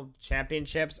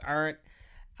 championships aren't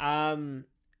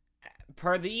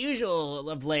per the usual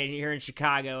of late here in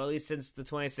Chicago, at least since the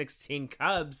 2016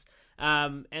 Cubs.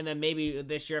 And then maybe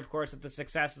this year, of course, with the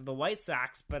success of the White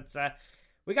Sox. But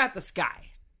we got the Sky.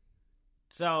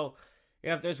 So,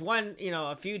 if there's one,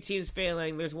 a few teams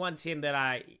failing, there's one team that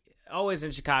I always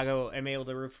in Chicago am able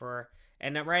to root for.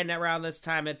 And right around this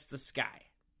time, it's the Sky.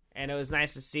 And it was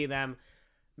nice to see them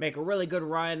make a really good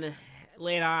run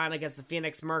late on against the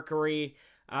Phoenix Mercury.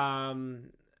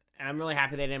 And I'm really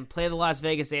happy they didn't play the Las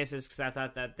Vegas Aces because I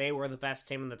thought that they were the best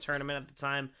team in the tournament at the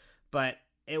time. But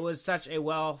it was such a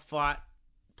well-fought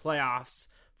playoffs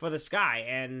for the Sky.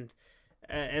 And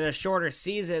in a shorter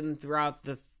season throughout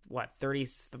the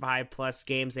 35-plus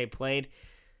games they played,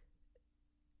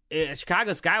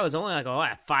 Chicago Sky was only like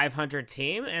a 500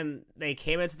 team, and they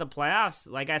came into the playoffs.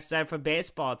 Like I said, for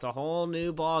baseball, it's a whole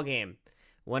new ball game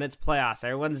when it's playoffs.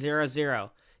 Everyone's 0-0. You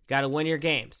got to win your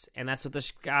games, and that's what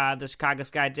the Chicago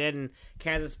Sky did. And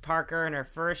Candace Parker, in her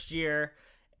first year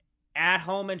at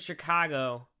home in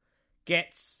Chicago,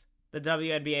 gets the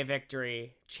WNBA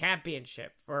victory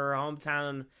championship for her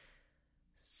hometown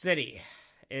city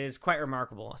is quite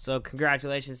remarkable. So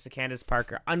congratulations to Candace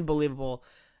Parker. Unbelievable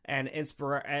and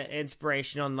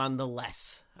inspirational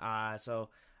nonetheless. So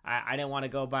I didn't want to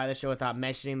go by the show without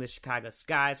mentioning the Chicago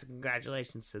Sky. So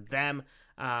congratulations to them.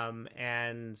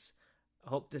 And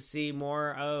hope to see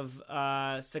more of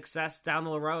success down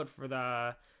the road for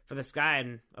the Sky.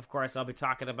 And of course, I'll be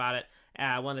talking about it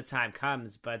when the time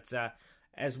comes. But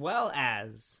as well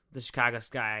as the Chicago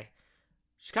Sky,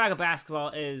 Chicago basketball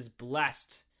is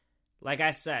blessed, like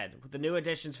I said, with the new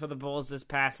additions for the Bulls this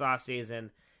past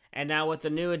offseason, and now with the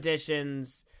new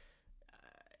additions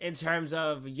in terms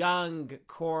of young,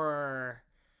 core,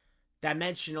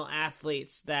 dimensional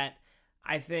athletes that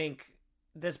I think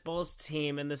this Bulls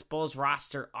team and this Bulls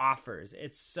roster offers.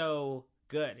 It's so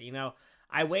good. You know,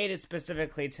 I waited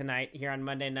specifically tonight here on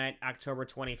Monday night, October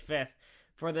 25th,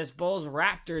 for this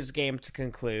Bulls-Raptors game to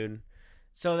conclude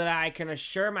so that I can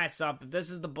assure myself that this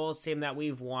is the Bulls team that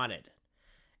we've wanted.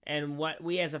 And what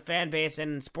we as a fan base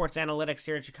and sports analytics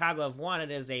here in Chicago have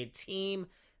wanted is a team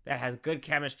that has good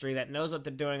chemistry, that knows what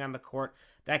they're doing on the court,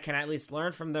 that can at least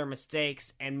learn from their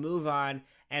mistakes and move on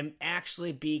and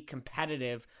actually be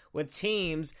competitive with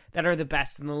teams that are the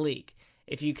best in the league.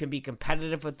 If you can be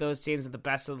competitive with those teams at the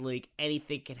best of the league,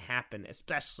 anything can happen,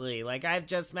 especially like I've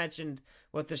just mentioned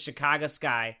with the Chicago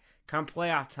Sky. Come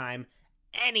playoff time,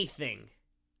 anything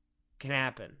can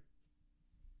happen.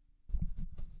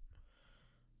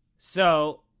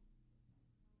 So,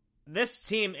 this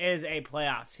team is a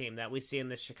playoff team that we see in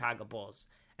the Chicago Bulls.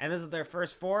 And this is their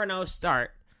first 4-0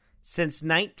 start since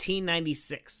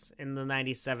 1996 in the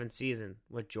 97 season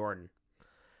with Jordan.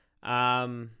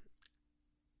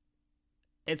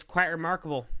 It's quite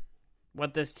remarkable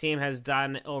what this team has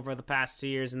done over the past 2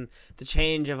 years and the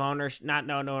change of ownership,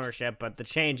 ownership, but the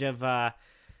change of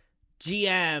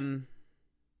GM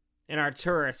in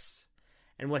Arturas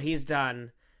and what he's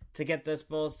done to get this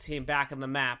Bulls team back on the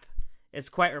map is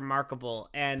quite remarkable,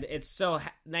 and it's so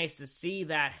nice to see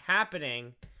that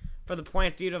happening from the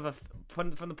point of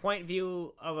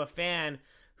view of a fan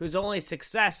whose only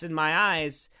success in my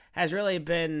eyes has really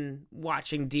been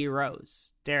watching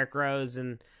Derrick Rose,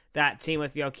 and that team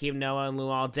with Joakim Noah and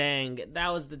Luol Deng.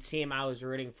 That was the team I was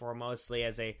rooting for mostly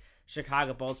as a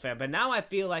Chicago Bulls fan. But now I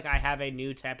feel like I have a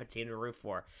new type of team to root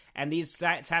for. And these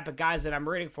type of guys that I'm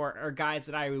rooting for are guys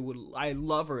that I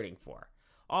love rooting for.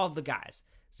 All of the guys.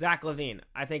 Zach LaVine,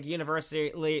 I think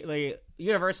universally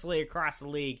across the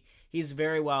league, he's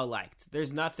very well liked.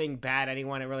 There's nothing bad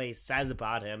anyone really says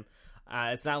about him.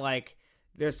 It's not like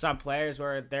there's some players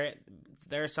where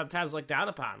they're sometimes looked down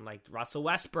upon. Like Russell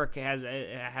Westbrook has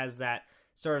that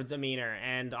sort of demeanor.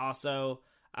 And also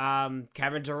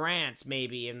Kevin Durant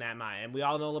maybe in that mind. And we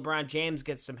all know LeBron James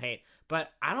gets some hate.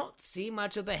 But I don't see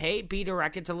much of the hate be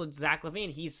directed to Zach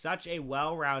LaVine. He's such a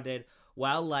well-rounded,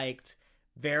 well-liked,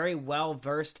 very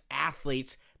well-versed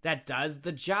athlete that does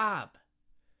the job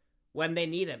when they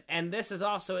need him. And this is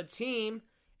also a team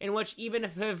in which even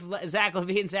if Zach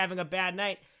LaVine's having a bad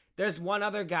night, there's one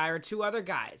other guy or two other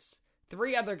guys,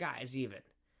 three other guys even,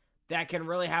 that can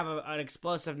really have an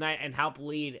explosive night and help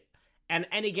lead, and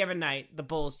any given night, the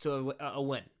Bulls to a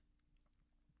win.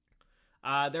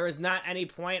 There was not any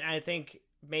point, I think,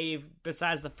 maybe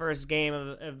besides the first game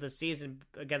of the season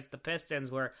against the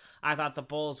Pistons, where I thought the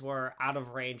Bulls were out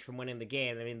of range from winning the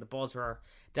game. I mean, the Bulls were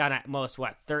down at most,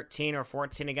 13 or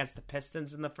 14 against the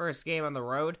Pistons in the first game on the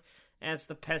road, and it's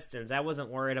the Pistons. I wasn't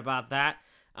worried about that.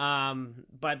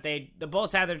 But the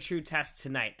Bulls had their true test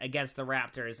tonight against the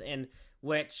Raptors, in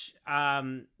which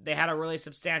they had a really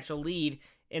substantial lead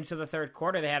into the third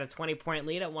quarter. They had a 20-point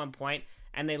lead at one point,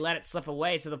 and they let it slip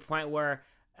away to the point where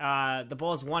the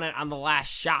Bulls won it on the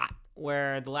last shot,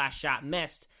 where the last shot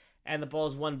missed, and the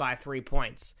Bulls won by 3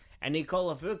 points. And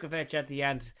Nikola Vukovic at the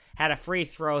end had a free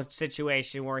throw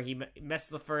situation where he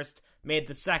missed the first, made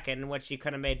the second, in which he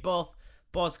could have made both.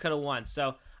 Bulls could have won.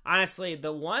 So, honestly,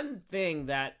 the one thing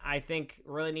that I think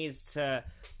really needs to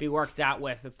be worked out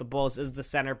with the Bulls is the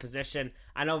center position.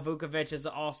 I know Vukovic is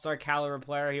an all-star caliber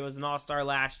player. He was an all-star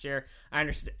last year. I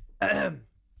understand.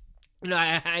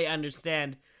 I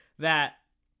understand that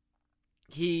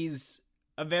he's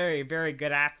a very, very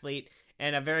good athlete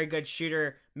and a very good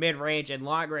shooter mid-range and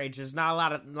long-range. There's not a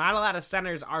lot of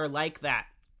centers are like that.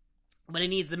 But he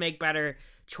needs to make better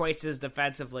choices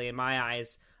defensively, in my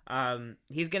eyes.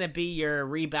 He's going to be your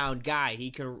rebound guy. He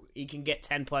can get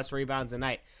 10-plus rebounds a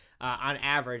night on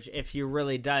average if he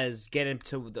really does get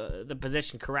into the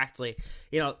position correctly.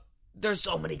 You know, there's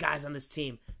so many guys on this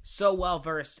team, so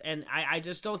well-versed, and I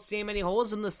just don't see many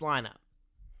holes in this lineup.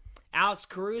 Alex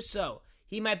Caruso,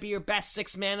 he might be your best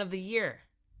sixth man of the year.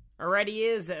 Already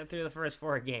is through the first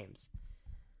 4 games.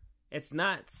 It's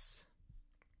nuts.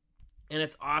 And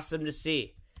it's awesome to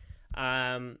see.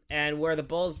 And where the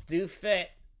Bulls do fit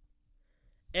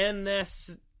in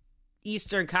this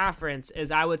Eastern Conference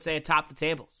is, I would say, atop the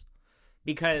tables.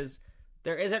 Because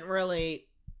there isn't really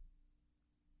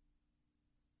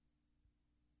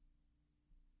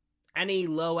any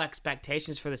low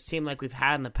expectations for this team like we've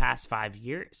had in the past 5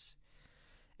 years.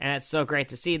 And it's so great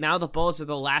to see. Now the Bulls are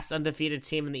the last undefeated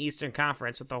team in the Eastern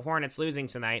Conference, with the Hornets losing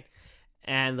tonight,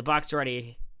 and the Bucks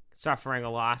already suffering a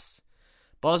loss.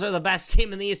 Bulls are the best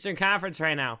team in the Eastern Conference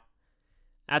right now.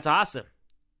 That's awesome.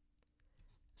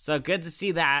 So good to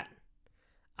see that.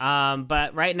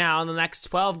 But right now, in the next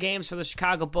 12 games for the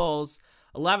Chicago Bulls,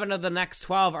 11 of the next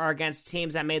 12 are against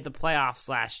teams that made the playoffs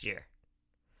last year.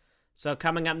 So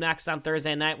coming up next on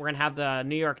Thursday night, we're going to have the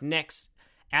New York Knicks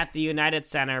at the United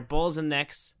Center. Bulls and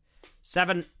Knicks,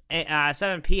 7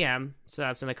 p.m., so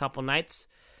that's in a couple nights.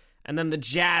 And then the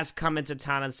Jazz come into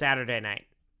town on Saturday night.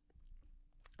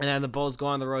 And then the Bulls go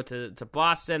on the road to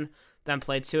Boston, then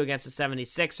play 2 against the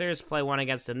 76ers, play 1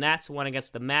 against the Nets, 1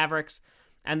 against the Mavericks.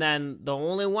 And then the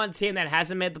only one team that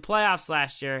hasn't made the playoffs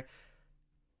last year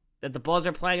that the Bulls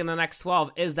are playing in the next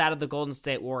 12 is that of the Golden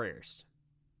State Warriors.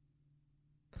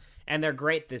 And they're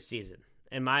great this season,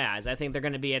 in my eyes. I think they're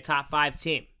going to be a top 5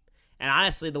 team. And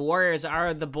honestly, the Warriors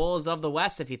are the Bulls of the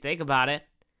West, if you think about it.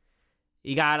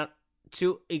 You got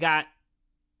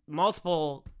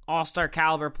multiple all-star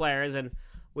caliber players, and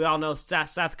we all know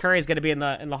Seth Curry is going to be in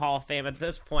the Hall of Fame at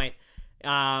this point. We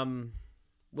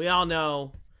all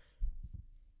know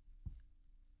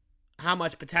how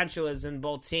much potential is in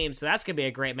both teams, so that's going to be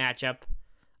a great matchup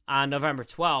on November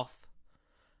 12th.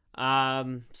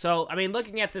 So, I mean,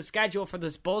 looking at the schedule for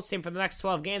this Bulls team for the next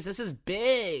 12 games, this is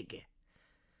big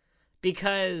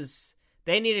because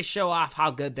they need to show off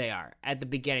how good they are at the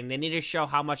beginning. They need to show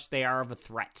how much they are of a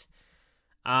threat,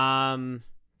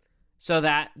 so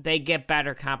that they get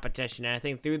better competition. And I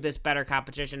think through this better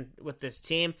competition with this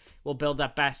team, we'll build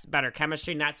up better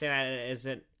chemistry. Not saying that it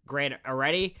isn't great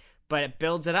already, but it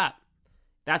builds it up.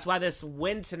 That's why this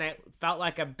win tonight felt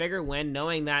like a bigger win,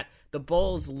 knowing that the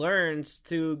Bulls learned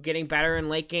to getting better in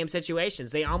late game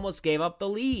situations. They almost gave up the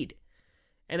lead.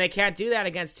 And they can't do that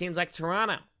against teams like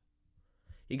Toronto.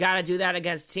 You got to do that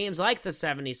against teams like the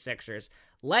 76ers,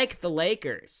 like the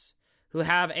Lakers, who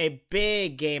have a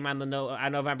big game on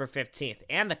November 15th,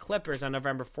 and the Clippers on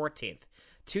November 14th.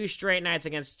 2 straight nights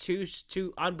against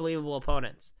two unbelievable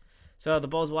opponents. So the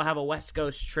Bulls will have a West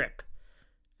Coast trip.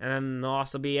 And then they'll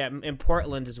also be in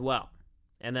Portland as well.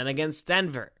 And then against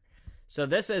Denver. So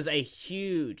this is a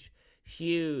huge,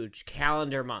 huge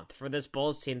calendar month for this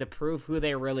Bulls team to prove who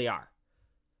they really are.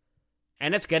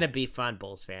 And it's going to be fun,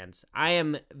 Bulls fans. I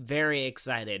am very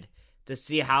excited to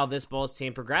see how this Bulls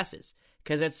team progresses,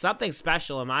 because it's something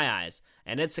special in my eyes,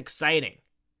 and it's exciting.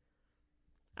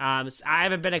 I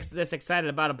haven't been this excited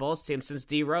about a Bulls team since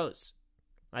D Rose.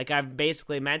 Like I've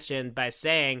basically mentioned by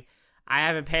saying, I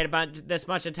haven't paid about this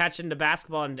much attention to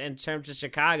basketball in terms of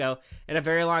Chicago in a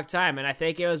very long time, and I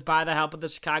think it was by the help of the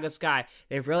Chicago Sky.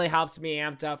 They've really helped me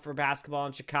amped up for basketball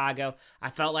in Chicago. I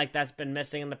felt like that's been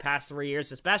missing in the past 3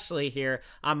 years, especially here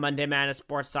on Monday Madness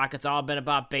Sports Talk. It's all been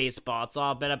about baseball. It's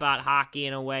all been about hockey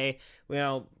in a way. You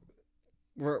know,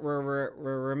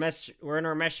 we're in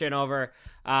remission over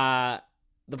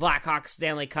the Blackhawks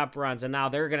Stanley Cup runs, and now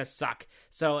they're going to suck.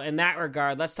 So in that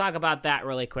regard, let's talk about that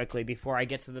really quickly before I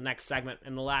get to the next segment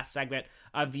and the last segment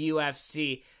of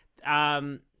UFC.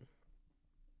 My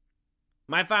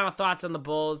final thoughts on the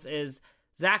Bulls is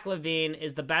Zach LaVine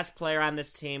is the best player on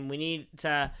this team. We need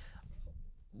to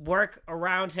work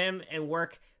around him and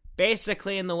work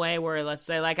basically in the way where, let's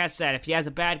say, like I said, if he has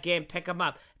a bad game, pick him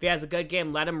up. If he has a good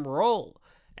game, let him roll.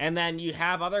 And then you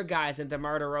have other guys in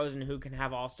DeMar DeRozan who can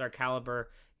have all-star caliber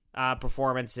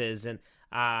performances. And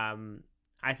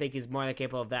I think he's more than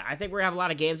capable of that. I think we're going to have a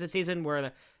lot of games this season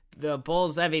where the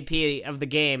Bulls MVP of the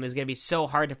game is going to be so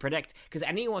hard to predict because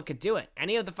anyone could do it.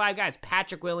 Any of the 5 guys,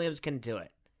 Patrick Williams can do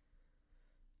it.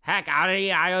 Heck,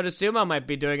 Ayo Dosunmu might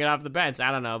be doing it off the bench.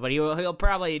 I don't know. But he'll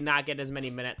probably not get as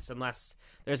many minutes unless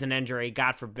there's an injury,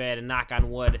 God forbid, and knock on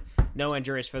wood. No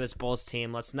injuries for this Bulls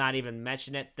team. Let's not even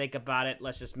mention it. Think about it.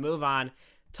 Let's just move on.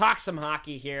 Talk some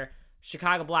hockey here.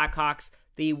 Chicago Blackhawks,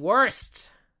 the worst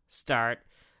start.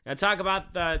 Now talk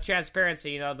about the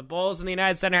transparency. You know, the Bulls in the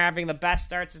United Center having the best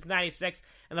start since 96,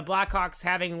 and the Blackhawks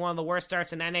having one of the worst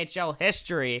starts in NHL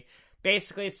history.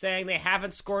 Basically saying they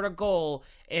haven't scored a goal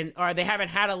or they haven't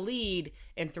had a lead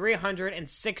in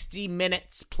 360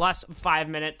 minutes plus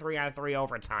 5-minute 3-on-3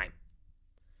 overtime.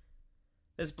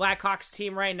 This Blackhawks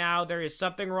team right now, there is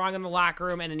something wrong in the locker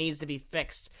room, and it needs to be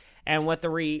fixed. And with the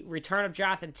return of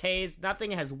Jonathan Toews, nothing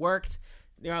has worked.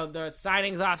 The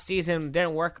signings off season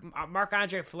didn't work.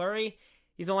 Marc-Andre Fleury,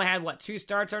 he's only had, 2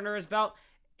 starts under his belt?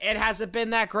 It hasn't been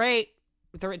that great.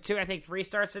 I think 3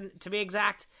 starts to be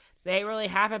exact. They really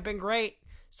haven't been great.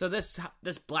 So this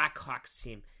Blackhawks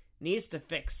team needs to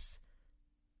fix.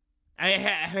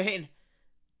 I mean,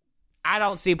 I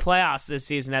don't see playoffs this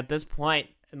season at this point.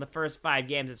 In the first 5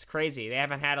 games, it's crazy. They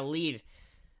haven't had a lead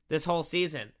this whole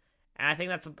season, and I think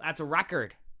that's a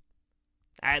record.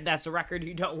 That's a record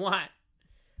you don't want.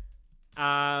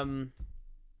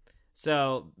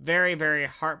 So very, very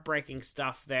heartbreaking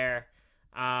stuff there.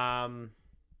 But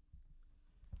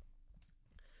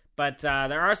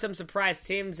there are some surprise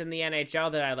teams in the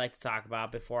NHL that I'd like to talk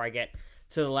about before I get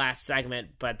to the last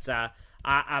segment. But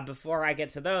before I get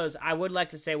to those, I would like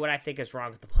to say what I think is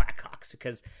wrong with the Blackhawks,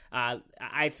 because the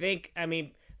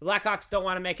Blackhawks don't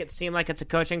want to make it seem like it's a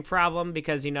coaching problem,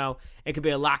 because, it could be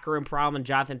a locker room problem, and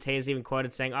Jonathan Toews even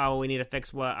quoted saying, we need to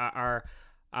fix what our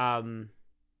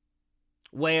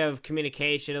way of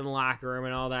communication in the locker room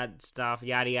and all that stuff,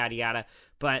 yada, yada, yada.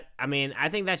 But, I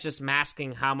think that's just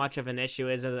masking how much of an issue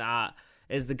is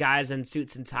the guys in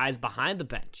suits and ties behind the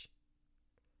bench.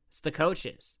 It's the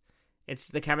coaches. It's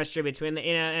the chemistry between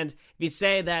and if you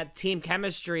say that team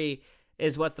chemistry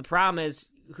is what the problem is,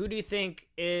 who do you think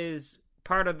is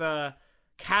part of the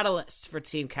catalyst for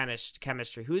team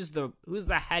chemistry? Who's the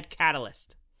head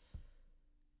catalyst?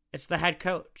 It's the head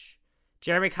coach.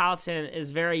 Jeremy Colliton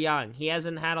is very young. He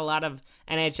hasn't had a lot of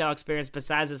NHL experience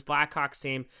besides this Blackhawks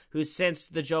team, who since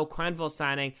the Joe Quenneville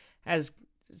signing has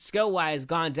skill-wise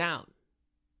gone down.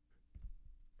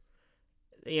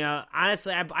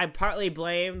 Honestly, I partly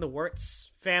blame the Wirtz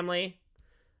family,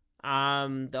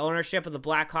 the ownership of the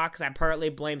Blackhawks. I partly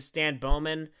blame Stan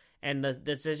Bowman and the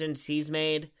decisions he's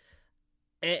made.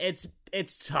 It's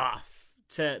tough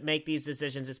to make these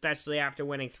decisions, especially after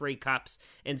winning 3 cups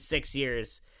in 6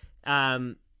 years.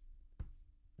 But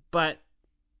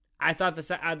I thought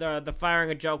the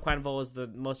firing of Joe Quenneville was the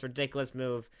most ridiculous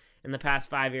move in the past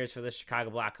 5 years for the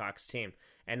Chicago Blackhawks team.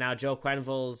 And now Joe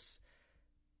Quenneville's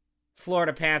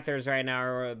Florida Panthers right now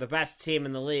are the best team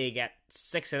in the league at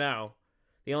 6-0.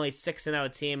 The only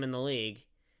 6-0 team in the league,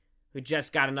 who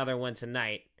just got another win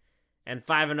tonight. And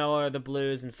 5-0 are the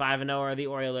Blues, and 5-0 are the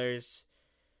Oilers.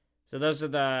 So those are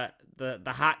the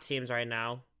hot teams right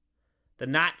now. The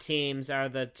not teams are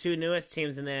the 2 newest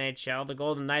teams in the NHL. The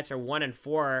Golden Knights are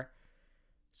 1-4,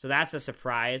 so that's a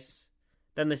surprise.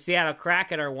 Then the Seattle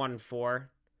Kraken are 1-4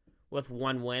 with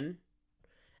 1 win.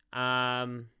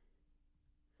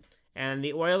 And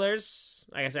the Oilers,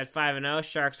 like I said, 5-0.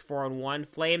 Sharks 4-1.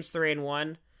 Flames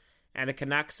 3-1. And the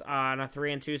Canucks on a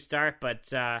 3-2 start.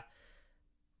 But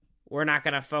we're not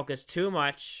going to focus too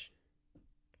much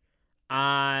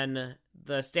on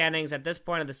the standings at this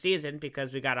point of the season,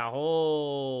 because we got a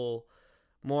whole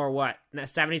more,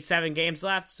 77 games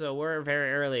left. So we're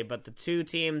very early. But the 2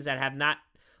 teams that have not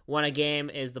won a game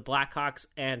is the Blackhawks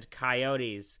and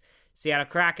Coyotes. Seattle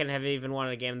Kraken haven't even won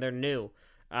a game. They're new.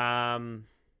 Those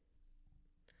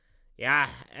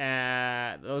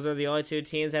are the only 2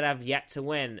 teams that have yet to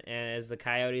win, is the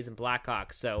Coyotes and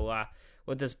Blackhawks. So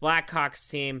with this Blackhawks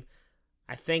team,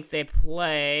 I think they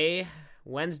play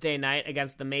Wednesday night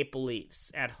against the Maple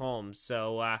Leafs at home.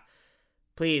 So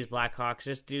please, Blackhawks,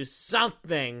 just do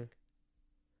something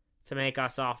to make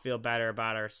us all feel better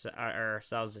about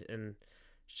ourselves in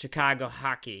Chicago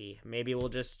hockey. Maybe we'll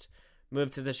just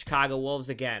move to the Chicago Wolves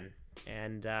again.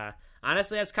 And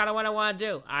honestly, that's kind of what I want to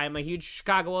do. I'm a huge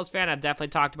Chicago Wolves fan. I've definitely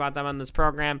talked about them on this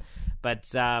program. But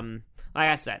like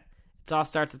I said, it all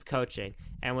starts with coaching.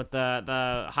 And with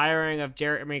the hiring of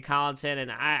Jeremy Colliton,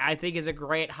 and I think he's a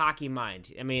great hockey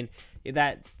mind.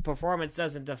 That performance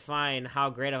doesn't define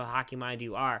how great of a hockey mind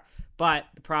you are. But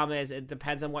the problem is, it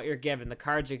depends on what you're given, the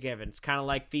cards you're given. It's kind of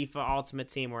like FIFA Ultimate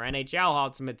Team or NHL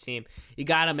Ultimate Team. You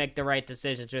got to make the right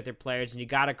decisions with your players, and you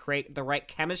got to create the right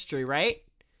chemistry, right?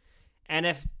 And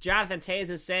if Jonathan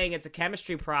Toews is saying it's a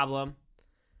chemistry problem,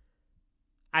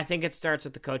 I think it starts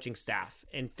with the coaching staff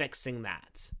in fixing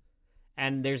that.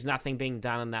 And there's nothing being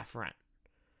done on that front.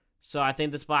 So I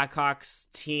think this Blackhawks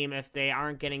team, if they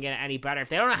aren't getting it any better, if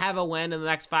they don't have a win in the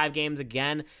next 5 games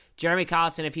again, Jeremy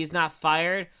Colliton, if he's not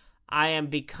fired, I am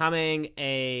becoming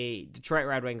a Detroit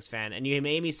Red Wings fan. And you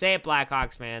made me say it,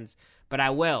 Blackhawks fans, but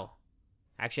I will.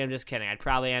 Actually, I'm just kidding. I'd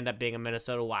probably end up being a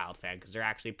Minnesota Wild fan because they're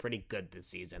actually pretty good this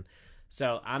season.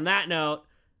 So on that note,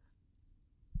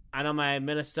 I know my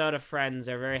Minnesota friends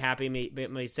are very happy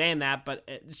me saying that, but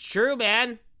it's true,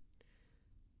 man.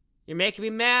 You're making me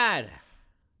mad.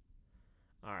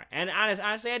 All right. And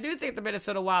honestly, I do think the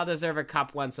Minnesota Wild deserve a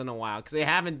cup once in a while because they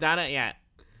haven't done it yet.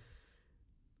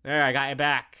 There, I got you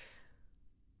back.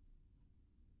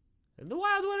 Did the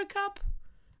Wild win a cup?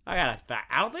 I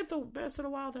don't think the Minnesota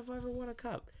Wild have ever won a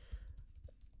cup.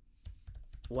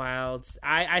 Wilds.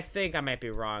 I think I might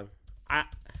be wrong.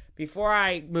 Before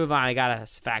I move on, I gotta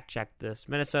fact check this.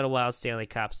 Minnesota Wild Stanley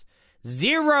Cups.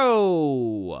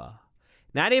 0.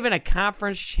 Not even a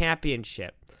conference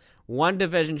championship. 1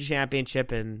 division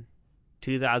championship in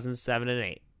 2007 and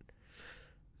 8.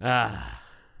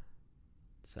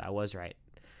 So I was right.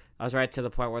 I was right to the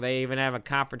point where they even have a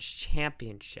conference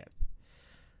championship.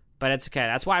 But it's okay.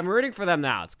 That's why I'm rooting for them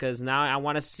now. It's because now I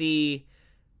want to see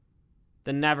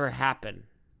the never happen.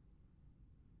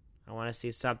 I want to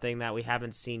see something that we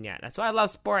haven't seen yet. That's why I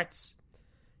love sports.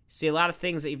 You see a lot of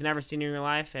things that you've never seen in your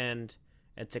life, and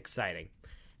it's exciting.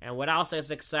 And what else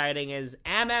is exciting is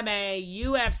MMA,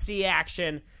 UFC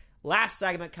action. Last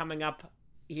segment coming up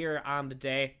here on the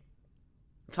day.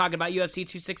 Talking about UFC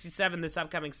 267 this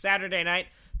upcoming Saturday night.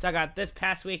 Talk about this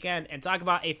past weekend. And talk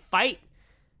about a fight,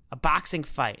 a boxing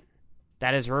fight,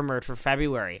 that is rumored for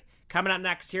February. Coming up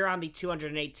next here on the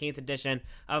 218th edition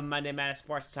of Monday Madness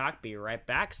Sports Talk. Be right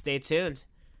back. Stay tuned.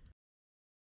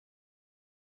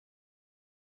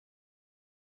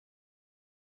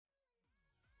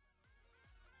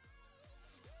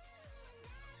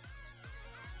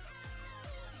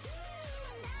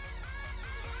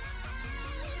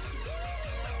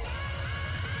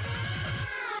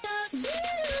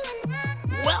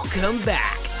 Welcome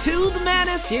back to the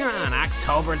Madness here on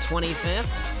October 25th,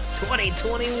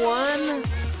 2021.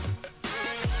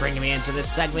 Bringing me into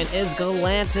this segment is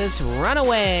Galantis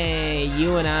Runaway.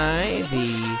 You and I,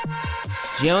 the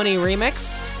Gioni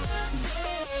remix.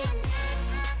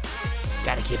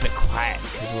 Gotta keep it quiet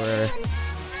because we're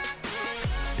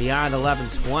beyond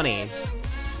 11:20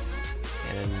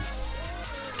 and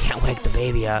can't wake the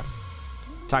baby up.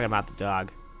 Talking about the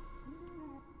dog.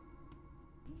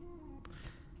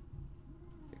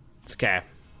 It's okay.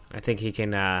 I think he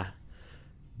can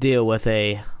deal with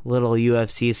a little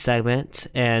UFC segment,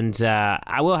 and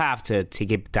I will have to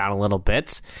keep it down a little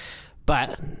bit.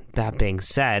 But that being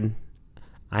said,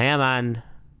 I am on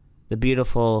the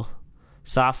beautiful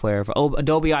software of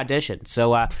Adobe Audition,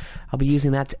 so I'll be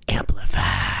using that to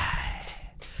amplify.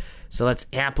 So let's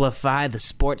amplify the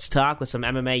sports talk with some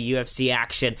MMA UFC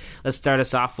action. Let's start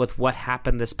us off with what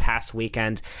happened this past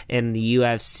weekend in the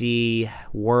UFC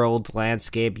world,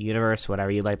 landscape, universe,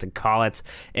 whatever you like to call it.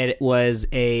 It was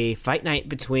a fight night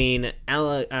between it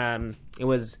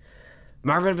was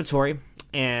Marvin Vettori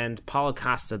and Paulo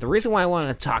Costa. The reason why I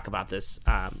wanted to talk about this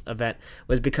event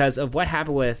was because of what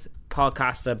happened with Paulo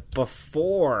Costa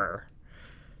before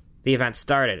the event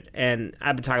started. And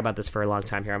I've been talking about this for a long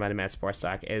time here on Monday Night Sports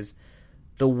Talk, is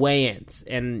the weigh-ins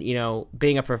and, you know,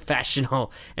 being a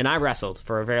professional. And I wrestled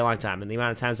for a very long time. And the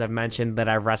amount of times I've mentioned that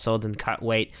I've wrestled and cut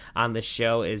weight on this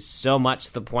show is so much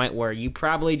to the point where you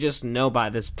probably just know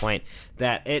by this point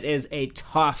that it is a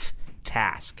tough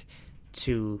task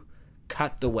to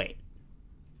cut the weight.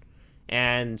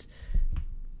 And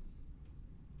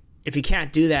if you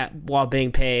can't do that while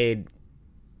being paid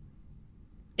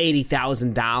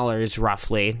 $80,000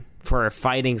 roughly for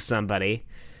fighting somebody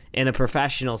in a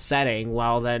professional setting,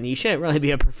 well, then you shouldn't really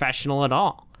be a professional at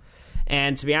all.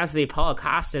 And to be honest with you, Paulo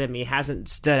Costa to me hasn't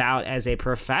stood out as a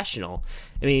professional.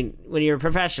 I mean, when you're a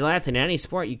professional athlete in any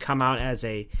sport, you come out as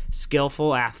a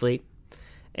skillful athlete,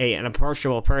 an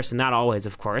approachable person. Not always,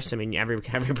 of course. I mean, every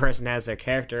person has their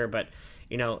character, but,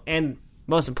 you know, and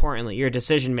most importantly, your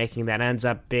decision making that ends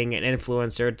up being an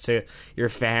influencer to your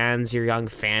fans, your young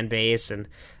fan base, and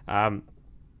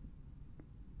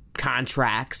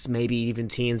contracts, maybe even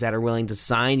teams that are willing to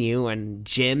sign you, and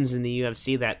gyms in the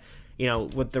UFC that, you know,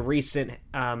 with the recent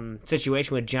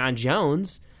situation with Jon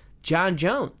Jones,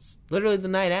 literally the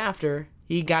night after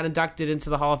he got inducted into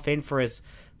the Hall of Fame for his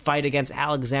fight against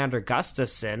Alexander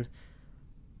Gustafsson,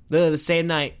 literally the same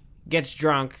night gets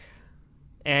drunk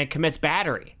and commits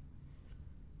battery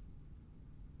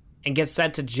and gets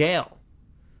sent to jail.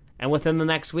 And within the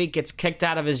next week gets kicked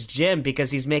out of his gym because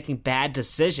he's making bad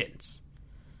decisions.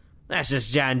 That's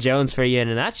just Jon Jones for you in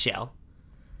a nutshell.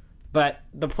 But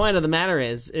the point of the matter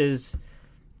is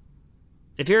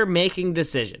if you're making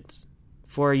decisions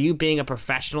for you being a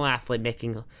professional athlete,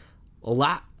 making a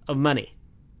lot of money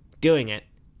doing it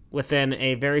within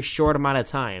a very short amount of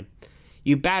time,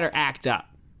 you better act up.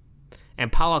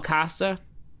 And Paulo Costa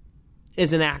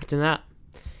isn't acting up.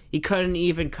 He couldn't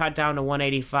even cut down to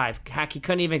 185. Heck, he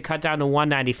couldn't even cut down to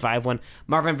 195 when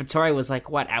Marvin Vettori was like,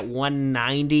 at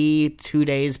 190 2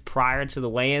 days prior to the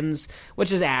weigh-ins,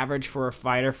 which is average for a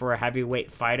fighter, for a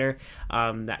heavyweight fighter.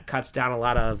 That cuts down a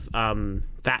lot of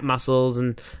fat muscles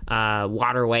and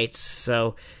water weights.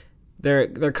 So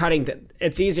they're cutting.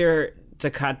 It's easier to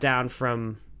cut down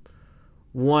from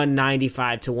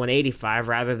 195 to 185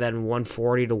 rather than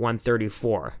 140 to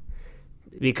 134.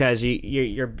 Because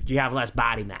you have less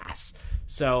body mass.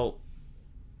 So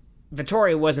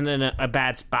Vettori wasn't in a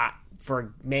bad spot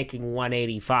for making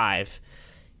 185.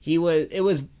 It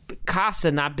was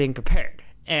Costa not being prepared.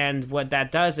 And what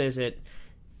that does is for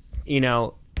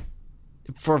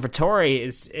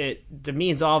Vettori it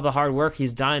means all the hard work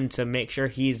he's done to make sure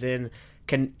he's in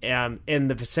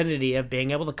the vicinity of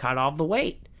being able to cut off the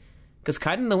weight. Because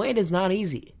cutting the weight is not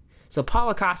easy. So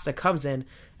Paulo Costa comes in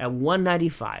at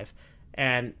 195.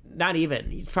 And not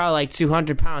even. He's probably like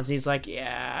 200 pounds. And he's like,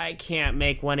 yeah, I can't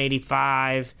make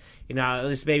 185. At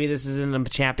least maybe this isn't a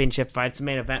championship fight. It's a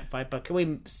main event fight. But can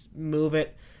we move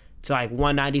it to like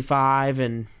 195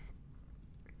 and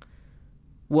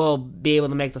we'll be able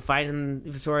to make the fight? And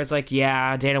Vettori's like,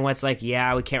 yeah. Dana White's like,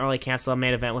 yeah, we can't really cancel a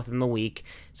main event within the week.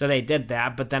 So they did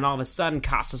that. But then all of a sudden,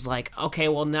 Costa's like, okay,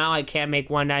 well, now I can't make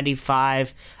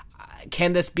 195.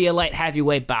 Can this be a light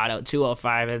heavyweight bout at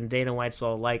 205? And Dana White's,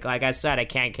 well, like I said, I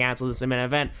can't cancel this main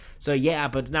event. So yeah,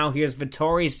 but now here's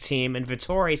Vettori's team, and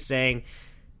Vettori saying,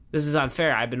 this is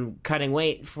unfair. I've been cutting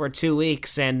weight for 2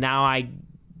 weeks, and now I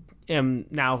am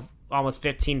now almost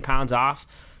 15 pounds off.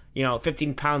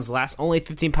 15 pounds less, only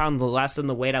 15 pounds less than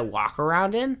the weight I walk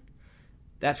around in.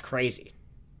 That's crazy.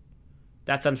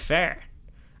 That's unfair.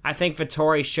 I think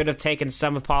Vettori should have taken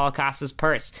some of Paulo Costa's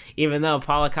purse, even though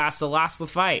Paulo Costa lost the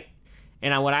fight.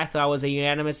 And what I thought was a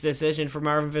unanimous decision for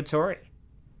Marvin Vettori.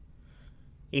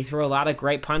 He threw a lot of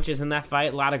great punches in that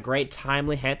fight, a lot of great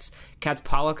timely hits, kept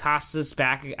Paulo Costa's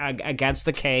back against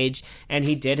the cage, and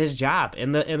he did his job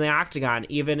in the octagon,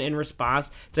 even in response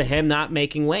to him not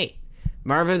making weight.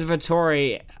 Marvin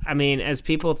Vettori, as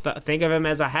people think of him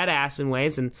as a head ass in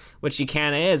ways, and which he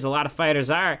kind of is, a lot of fighters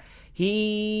are,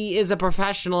 he is a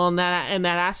professional in that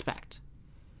aspect.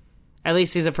 At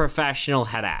least he's a professional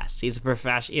head ass. He's a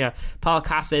professional. Paulo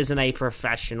Costa isn't a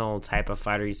professional type of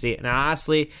fighter. You see, and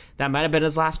honestly, that might have been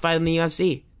his last fight in the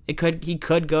UFC. He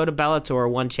could go to Bellator,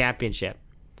 one championship,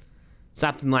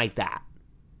 something like that.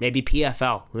 Maybe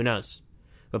PFL. Who knows?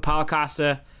 But Paulo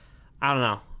Costa, I don't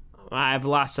know. I've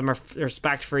lost some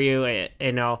respect for you. I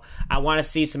want to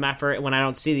see some effort when I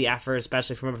don't see the effort,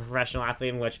 especially from a professional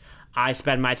athlete in which I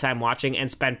spend my time watching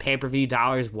and spend pay-per-view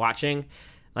dollars watching.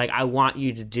 Like, I want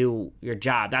you to do your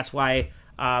job. That's why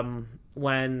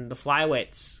when the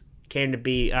flyweights came to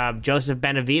be, Joseph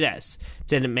Benavidez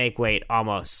didn't make weight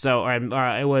almost. So, or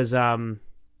it was,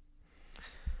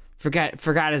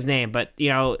 forgot his name, but,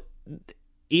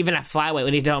 even at flyweight,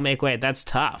 when you don't make weight, that's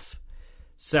tough.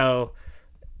 So,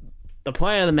 the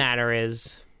point of the matter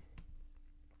is,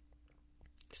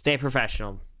 stay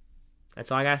professional. That's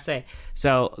all I gotta say.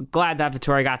 So, glad that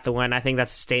Vettori got the win. I think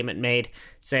that's a statement made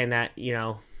saying that,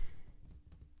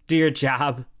 do your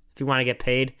job if you want to get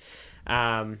paid.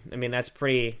 That's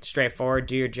pretty straightforward.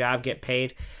 Do your job, get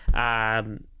paid.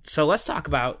 So, let's talk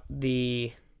about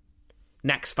the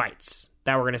next fights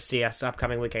that we're going to see us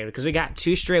upcoming weekend, because we got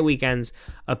 2 straight weekends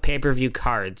of pay-per-view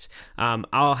cards.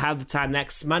 I'll have the time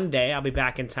next Monday. I'll be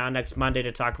back in town next Monday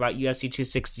to talk about UFC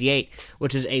 268,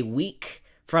 which is a week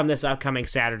from this upcoming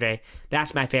Saturday.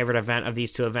 That's my favorite event of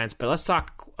these 2 events. But let's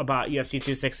talk about UFC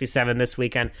 267 this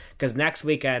weekend, because next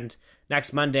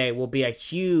Monday, will be a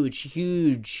huge,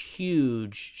 huge,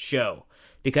 huge show,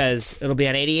 because it'll be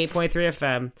on 88.3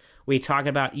 FM. We talk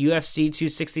about UFC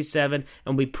 267,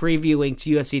 and we previewing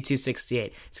to UFC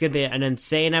 268. It's going to be an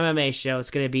insane MMA show. It's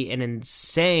going to be an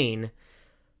insane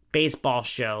baseball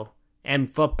show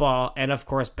and football, and of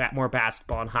course more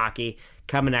basketball and hockey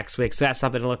coming next week. So that's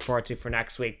something to look forward to for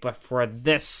next week. But for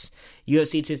this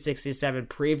UFC 267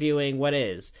 previewing what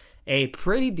is a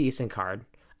pretty decent card,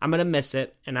 I'm going to miss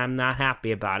it, and I'm not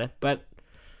happy about it. But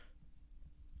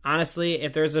honestly,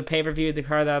 if there's a pay-per-view the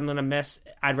card that I'm going to miss,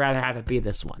 I'd rather have it be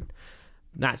this one.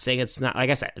 Not saying it's not, like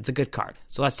I said, it's a good card.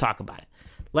 So let's talk about it.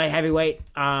 Light heavyweight,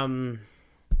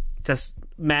 just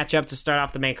matchup to start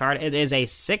off the main card. It is a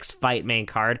 6-fight main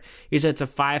card. Usually it's a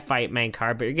 5-fight main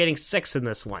card, but you're getting 6 in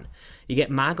this one. You get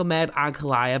Magomed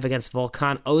Ankalaev against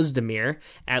Volkan Ozdemir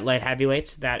at light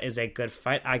heavyweight. That is a good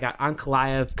fight. I got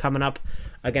Ankalaev coming up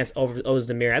against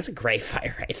Ozdemir. That's a great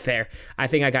fight right there. I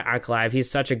think I got Ankalaev.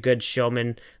 He's such a good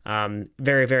showman.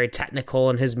 Very, very technical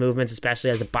in his movements, especially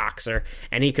as a boxer,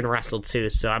 and he can wrestle too.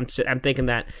 So I'm thinking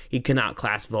that he can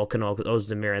outclass Volkan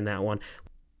Ozdemir in that one.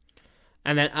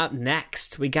 And then up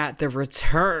next, we got the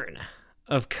return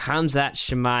of Khamzat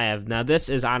Chimaev. Now, this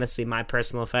is honestly my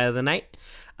personal fight of the night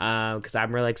because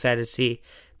I'm really excited to see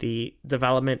the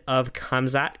development of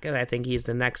Khamzat because I think he's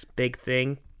the next big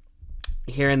thing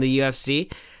here in the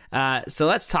UFC. So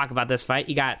let's talk about this fight.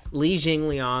 You got Li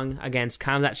Jingliang against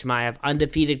Khamzat Chimaev,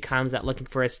 undefeated Khamzat looking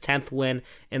for his 10th win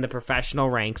in the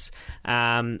professional ranks.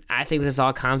 I think this is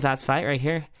all Khamzat's fight right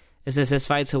here. This is his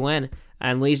fight to win.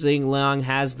 And Li Jingliang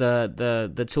has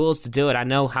the tools to do it. I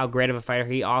know how great of a fighter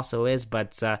he also is,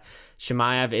 but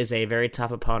Chimaev is a very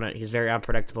tough opponent. He's very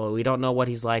unpredictable. We don't know what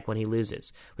he's like when he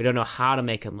loses. We don't know how to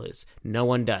make him lose. No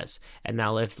one does. And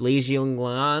now if Li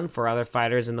Jingliang, for other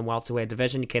fighters in the welterweight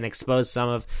division, can expose some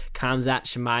of Khamzat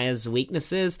Chimaev's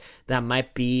weaknesses, that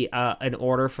might be an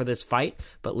order for this fight.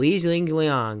 But Li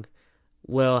Jingliang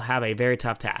will have a very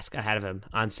tough task ahead of him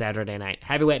on Saturday night.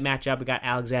 Heavyweight matchup, we got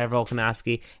Alexander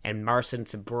Volkanovski and Marcin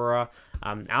Tybura.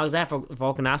 Alexander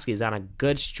Volkanovski is on a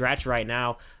good stretch right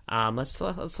now. Let's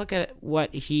look at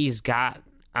what he's got.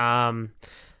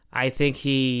 I think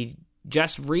he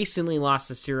just recently lost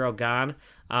to Cyril Gane,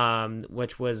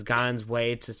 which was Gane's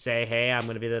way to say, hey, I'm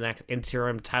going to be the next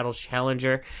interim title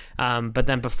challenger. But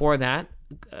then before that,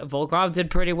 Volkov did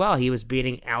pretty well. He was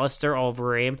beating Alistair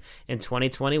Overeem in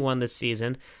 2021 this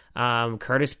season.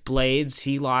 Curtis Blades,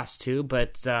 he lost to,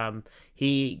 but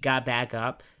he got back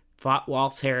up. Fought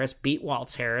Walt Harris, beat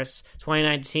Walt Harris.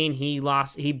 2019,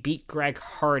 he beat Greg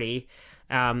Hardy.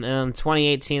 And in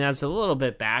 2018, that's a little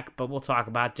bit back, but we'll talk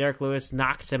about it. Derek Lewis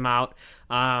knocked him out,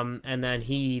 and then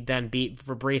he beat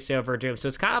Fabricio Verdum. So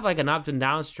it's kind of like an up and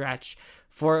down stretch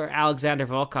for Alexander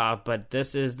Volkov, but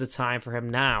this is the time for him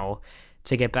now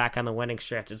to get back on the winning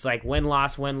stretch. It's like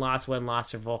win-loss for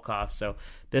Volkov. So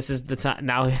this is the time.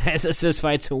 Now this is his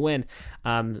fight to win.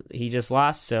 He just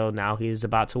lost, so now he's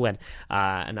about to win.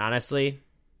 And honestly,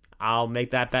 I'll make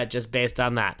that bet just based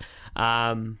on that.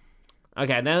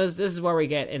 Okay, now this is where we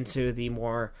get into the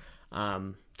more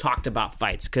talked about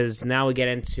fights, because now we get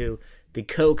into the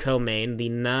co-main,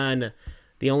 the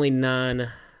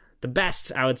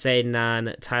best, I would say,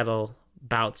 non-title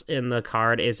bouts in the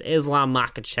card is Islam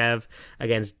Makhachev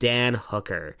against Dan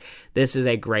Hooker. This is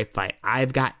a great fight.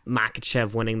 I've got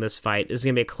Makhachev winning this fight. This is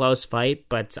going to be a close fight,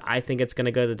 but I think it's going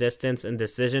to go the distance and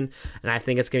decision, and I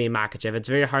think it's going to be Makhachev. It's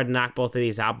very hard to knock both of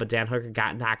these out, but Dan Hooker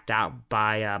got knocked out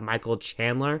by Michael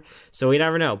Chandler, so we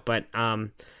never know, but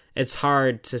it's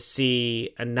hard to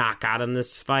see a knockout in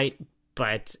this fight.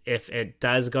 But if it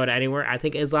does go to anywhere, I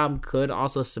think Islam could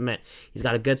also submit. He's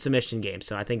got a good submission game,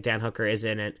 so I think Dan Hooker is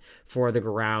in it for the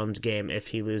ground game if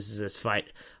he loses this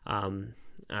fight.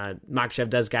 Makhachev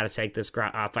does got to take this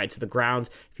fight to the ground.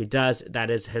 If he does, that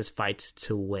is his fight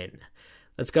to win.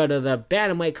 Let's go to the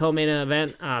bantamweight co-main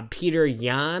event. Peter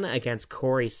Yan against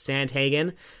Corey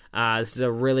Sandhagen. This is a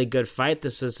really good fight.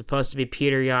 This was supposed to be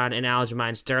Peter Yan and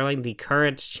Aljamain Sterling, the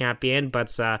current champion,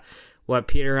 but what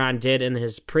Peter Yan did in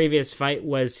his previous fight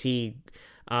was he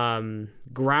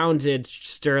grounded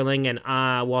Sterling, and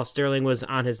while Sterling was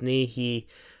on his knee,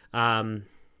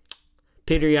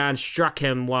 Peter Yan struck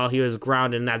him while he was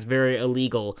grounded, and that's very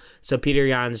illegal. So Peter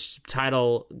Yan's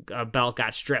title belt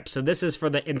got stripped. So this is for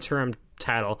the interim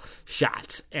title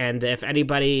shot, and if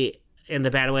anybody in the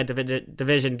bantamweight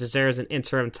division deserves an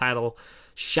interim title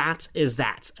shot, is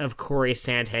that of Corey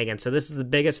Sandhagen. So this is the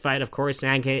biggest fight of Corey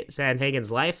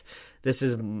Sandhagen's life. This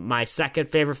is my second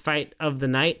favorite fight of the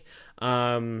night.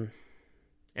 And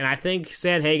I think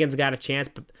Sandhagen's got a chance,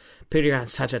 but Peter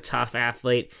Yan's such a tough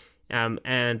athlete.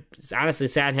 And honestly,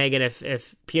 Sandhagen,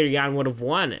 if Peter Yan would have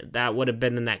won, that would have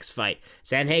been the next fight.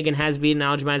 Sandhagen has beaten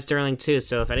Aljamain Sterling too,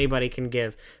 so if anybody can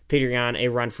give Peter Yan a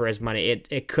run for his money,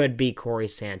 it could be Corey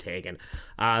Sandhagen.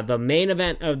 The main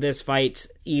event of this fight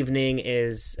evening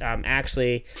is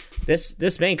actually,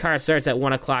 this main card starts at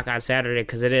 1 o'clock on Saturday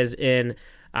because it is in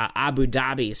Abu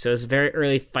Dhabi, so it's a very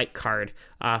early fight card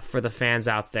for the fans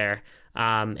out there.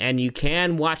 And you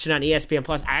can watch it on ESPN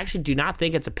Plus. I actually do not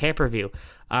think it's a pay-per-view.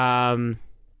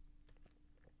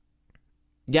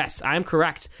 Yes, I'm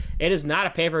correct. It is not a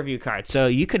pay-per-view card. So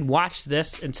you could watch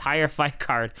this entire fight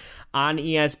card on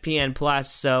ESPN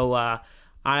Plus. So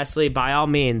honestly, by all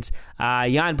means,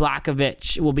 Jan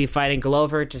Blachowicz will be fighting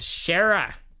Glover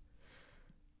Teixeira.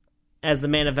 as the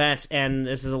main event, and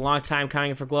this is a long time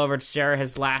coming for Glover Teixeira,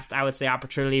 his last, I would say,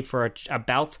 opportunity for a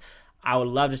belt. I would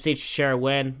love to see Teixeira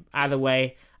win. Either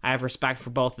way, I have respect for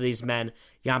both of these men.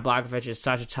 Jan Blachowicz is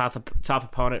such a tough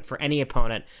opponent for any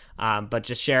opponent, but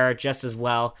Teixeira just as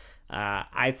well.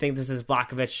 I think this is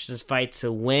Blachowicz's fight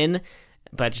to win,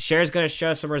 but Teixeira's going to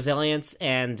show some resilience,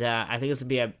 and I think this will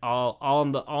be all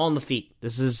in the feet.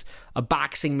 This is a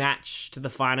boxing match to the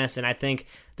finest, and I think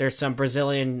there's some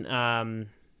Brazilian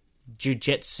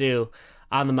jiu-jitsu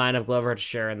on the mind of Glover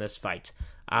Teixeira in this fight.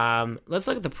 Let's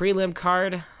look at the prelim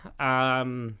card.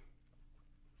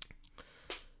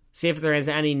 See if there is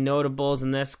any notables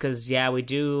in this, because, we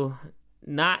do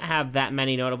not have that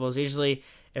many notables. Usually,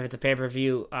 if it's a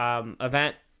pay-per-view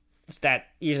event,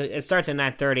 it starts at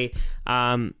 9:30.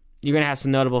 You're going to have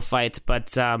some notable fights,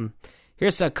 but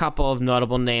here's a couple of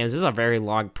notable names. This is a very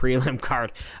long prelim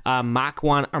card.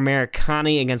 Makwan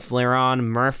Amerikani against Leron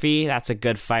Murphy. That's a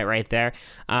good fight right there.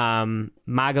 Magomed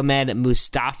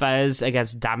Mustafaz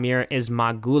against Damir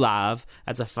Ismagulov.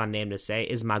 That's a fun name to say,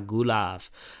 Ismagulov.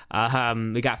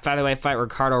 We got featherweight fight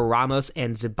Ricardo Ramos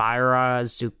and Zubaira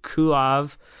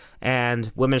Zukuov.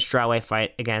 And women's strawweight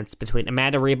fight between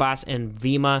Amanda Ribas and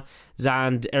Vima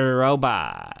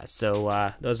Zandiroba.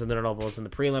 So those are the notables in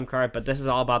the prelim card, but this is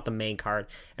all about the main card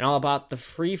and all about the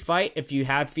free fight. If you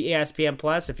have ESPN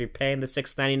Plus, if you're paying the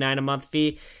 $6.99 a month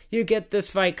fee, you get this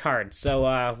fight card. So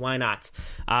why not?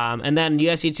 And then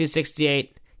UFC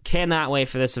 268. Cannot wait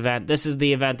for this event. This is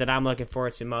the event that I'm looking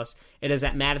forward to most. It is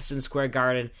at Madison Square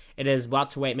Garden. It is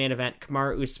welterweight main event.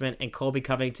 Kamaru Usman and Colby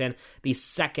Covington, the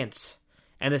second.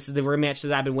 And this is the rematch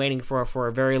that I've been waiting for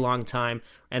a very long time.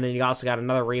 And then you also got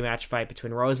another rematch fight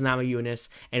between Rose Namajunas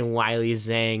and Wiley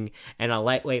Zhang. And a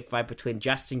lightweight fight between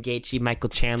Justin Gaethje,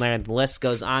 Michael Chandler. And the list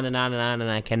goes on and on and on.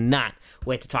 And I cannot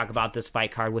wait to talk about this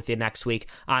fight card with you next week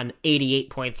on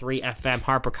 88.3 FM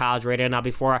Harper College Radio. Now,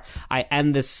 before I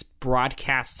end this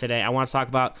broadcast today, I want to talk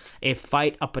about a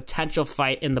potential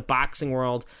fight in the boxing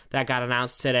world that got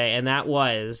announced today. And that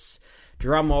was,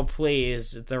 drumroll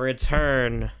please, the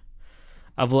return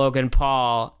of Logan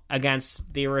Paul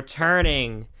against the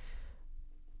returning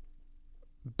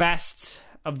best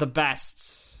of the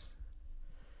best,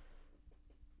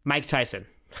 Mike Tyson.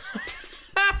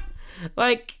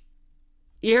 You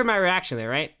hear my reaction there,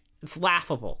 right? It's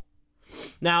laughable.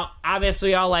 Now,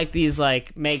 obviously, all like these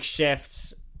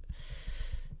makeshift,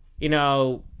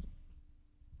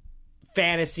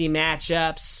 fantasy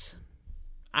matchups.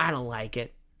 I don't like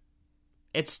it.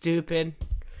 It's stupid.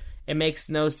 It makes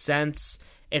no sense.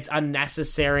 It's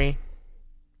unnecessary.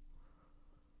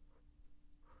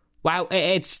 Wow,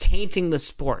 it's tainting the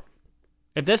sport.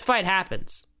 If this fight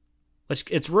happens, which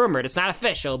it's rumored, it's not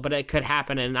official, but it could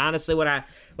happen. And honestly,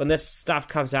 when this stuff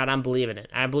comes out, I'm believing it.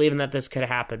 I'm believing that this could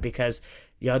happen because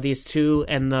these two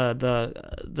and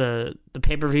the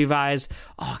pay-per-view guys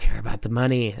all care about the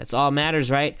money. That's all that matters,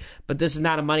 right? But this is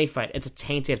not a money fight. It's a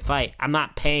tainted fight. I'm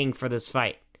not paying for this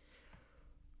fight.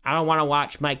 I don't want to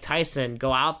watch Mike Tyson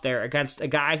go out there against a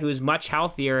guy who's much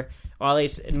healthier, or at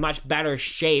least in much better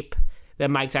shape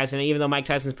than Mike Tyson. Even though Mike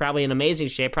Tyson's probably in amazing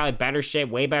shape, probably better shape,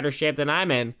 way better shape than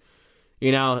I'm in.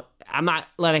 I'm not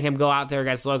letting him go out there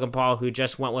against Logan Paul, who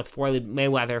just went with Floyd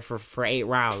Mayweather for 8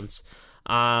 rounds.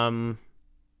 I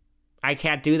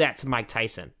can't do that to Mike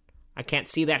Tyson. I can't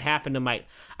see that happen to Mike.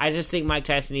 I just think Mike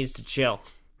Tyson needs to chill.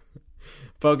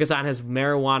 Focus on his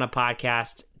marijuana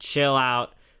podcast, chill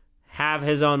out, have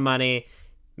his own money,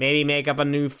 maybe make up a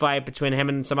new fight between him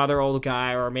and some other old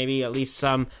guy, or maybe at least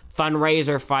some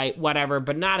fundraiser fight, whatever,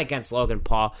 but not against Logan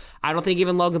Paul. I don't think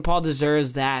even Logan Paul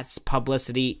deserves that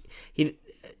publicity.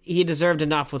 He deserved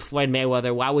enough with Floyd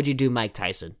Mayweather. Why would you do Mike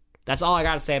Tyson? That's all I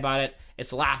got to say about it.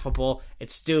 It's laughable,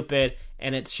 it's stupid,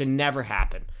 and it should never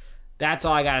happen. That's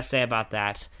all I got to say about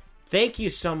that. Thank you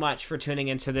so much for tuning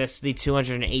into the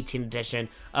 218th edition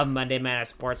of Monday Madness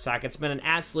Sports Talk. It's been an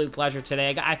absolute pleasure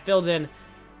today. I filled in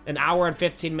an hour and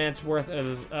 15 minutes worth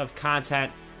of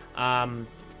content,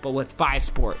 but with 5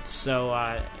 sports. So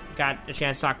got a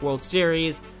chance to talk World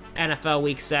Series, NFL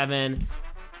Week 7,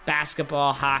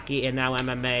 basketball, hockey, and now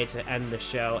MMA to end the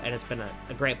show. And it's been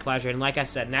a great pleasure. And like I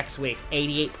said, next week,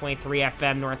 88.3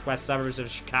 FM, Northwest Suburbs of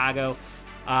Chicago.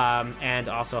 And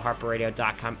also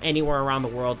harperradio.com anywhere around the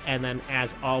world. And then,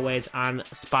 as always, on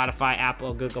Spotify,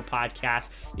 Apple, Google Podcasts,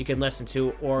 you can listen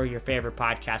to, or your favorite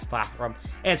podcast platform.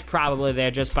 It's probably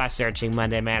there just by searching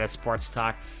Monday Madness Sports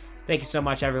Talk. Thank you so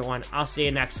much, everyone. I'll see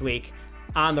you next week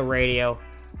on the radio.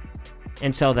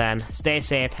 Until then, stay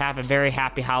safe. Have a very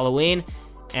happy Halloween.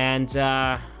 And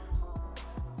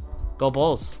go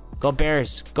Bulls. Go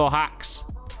Bears. Go Hawks.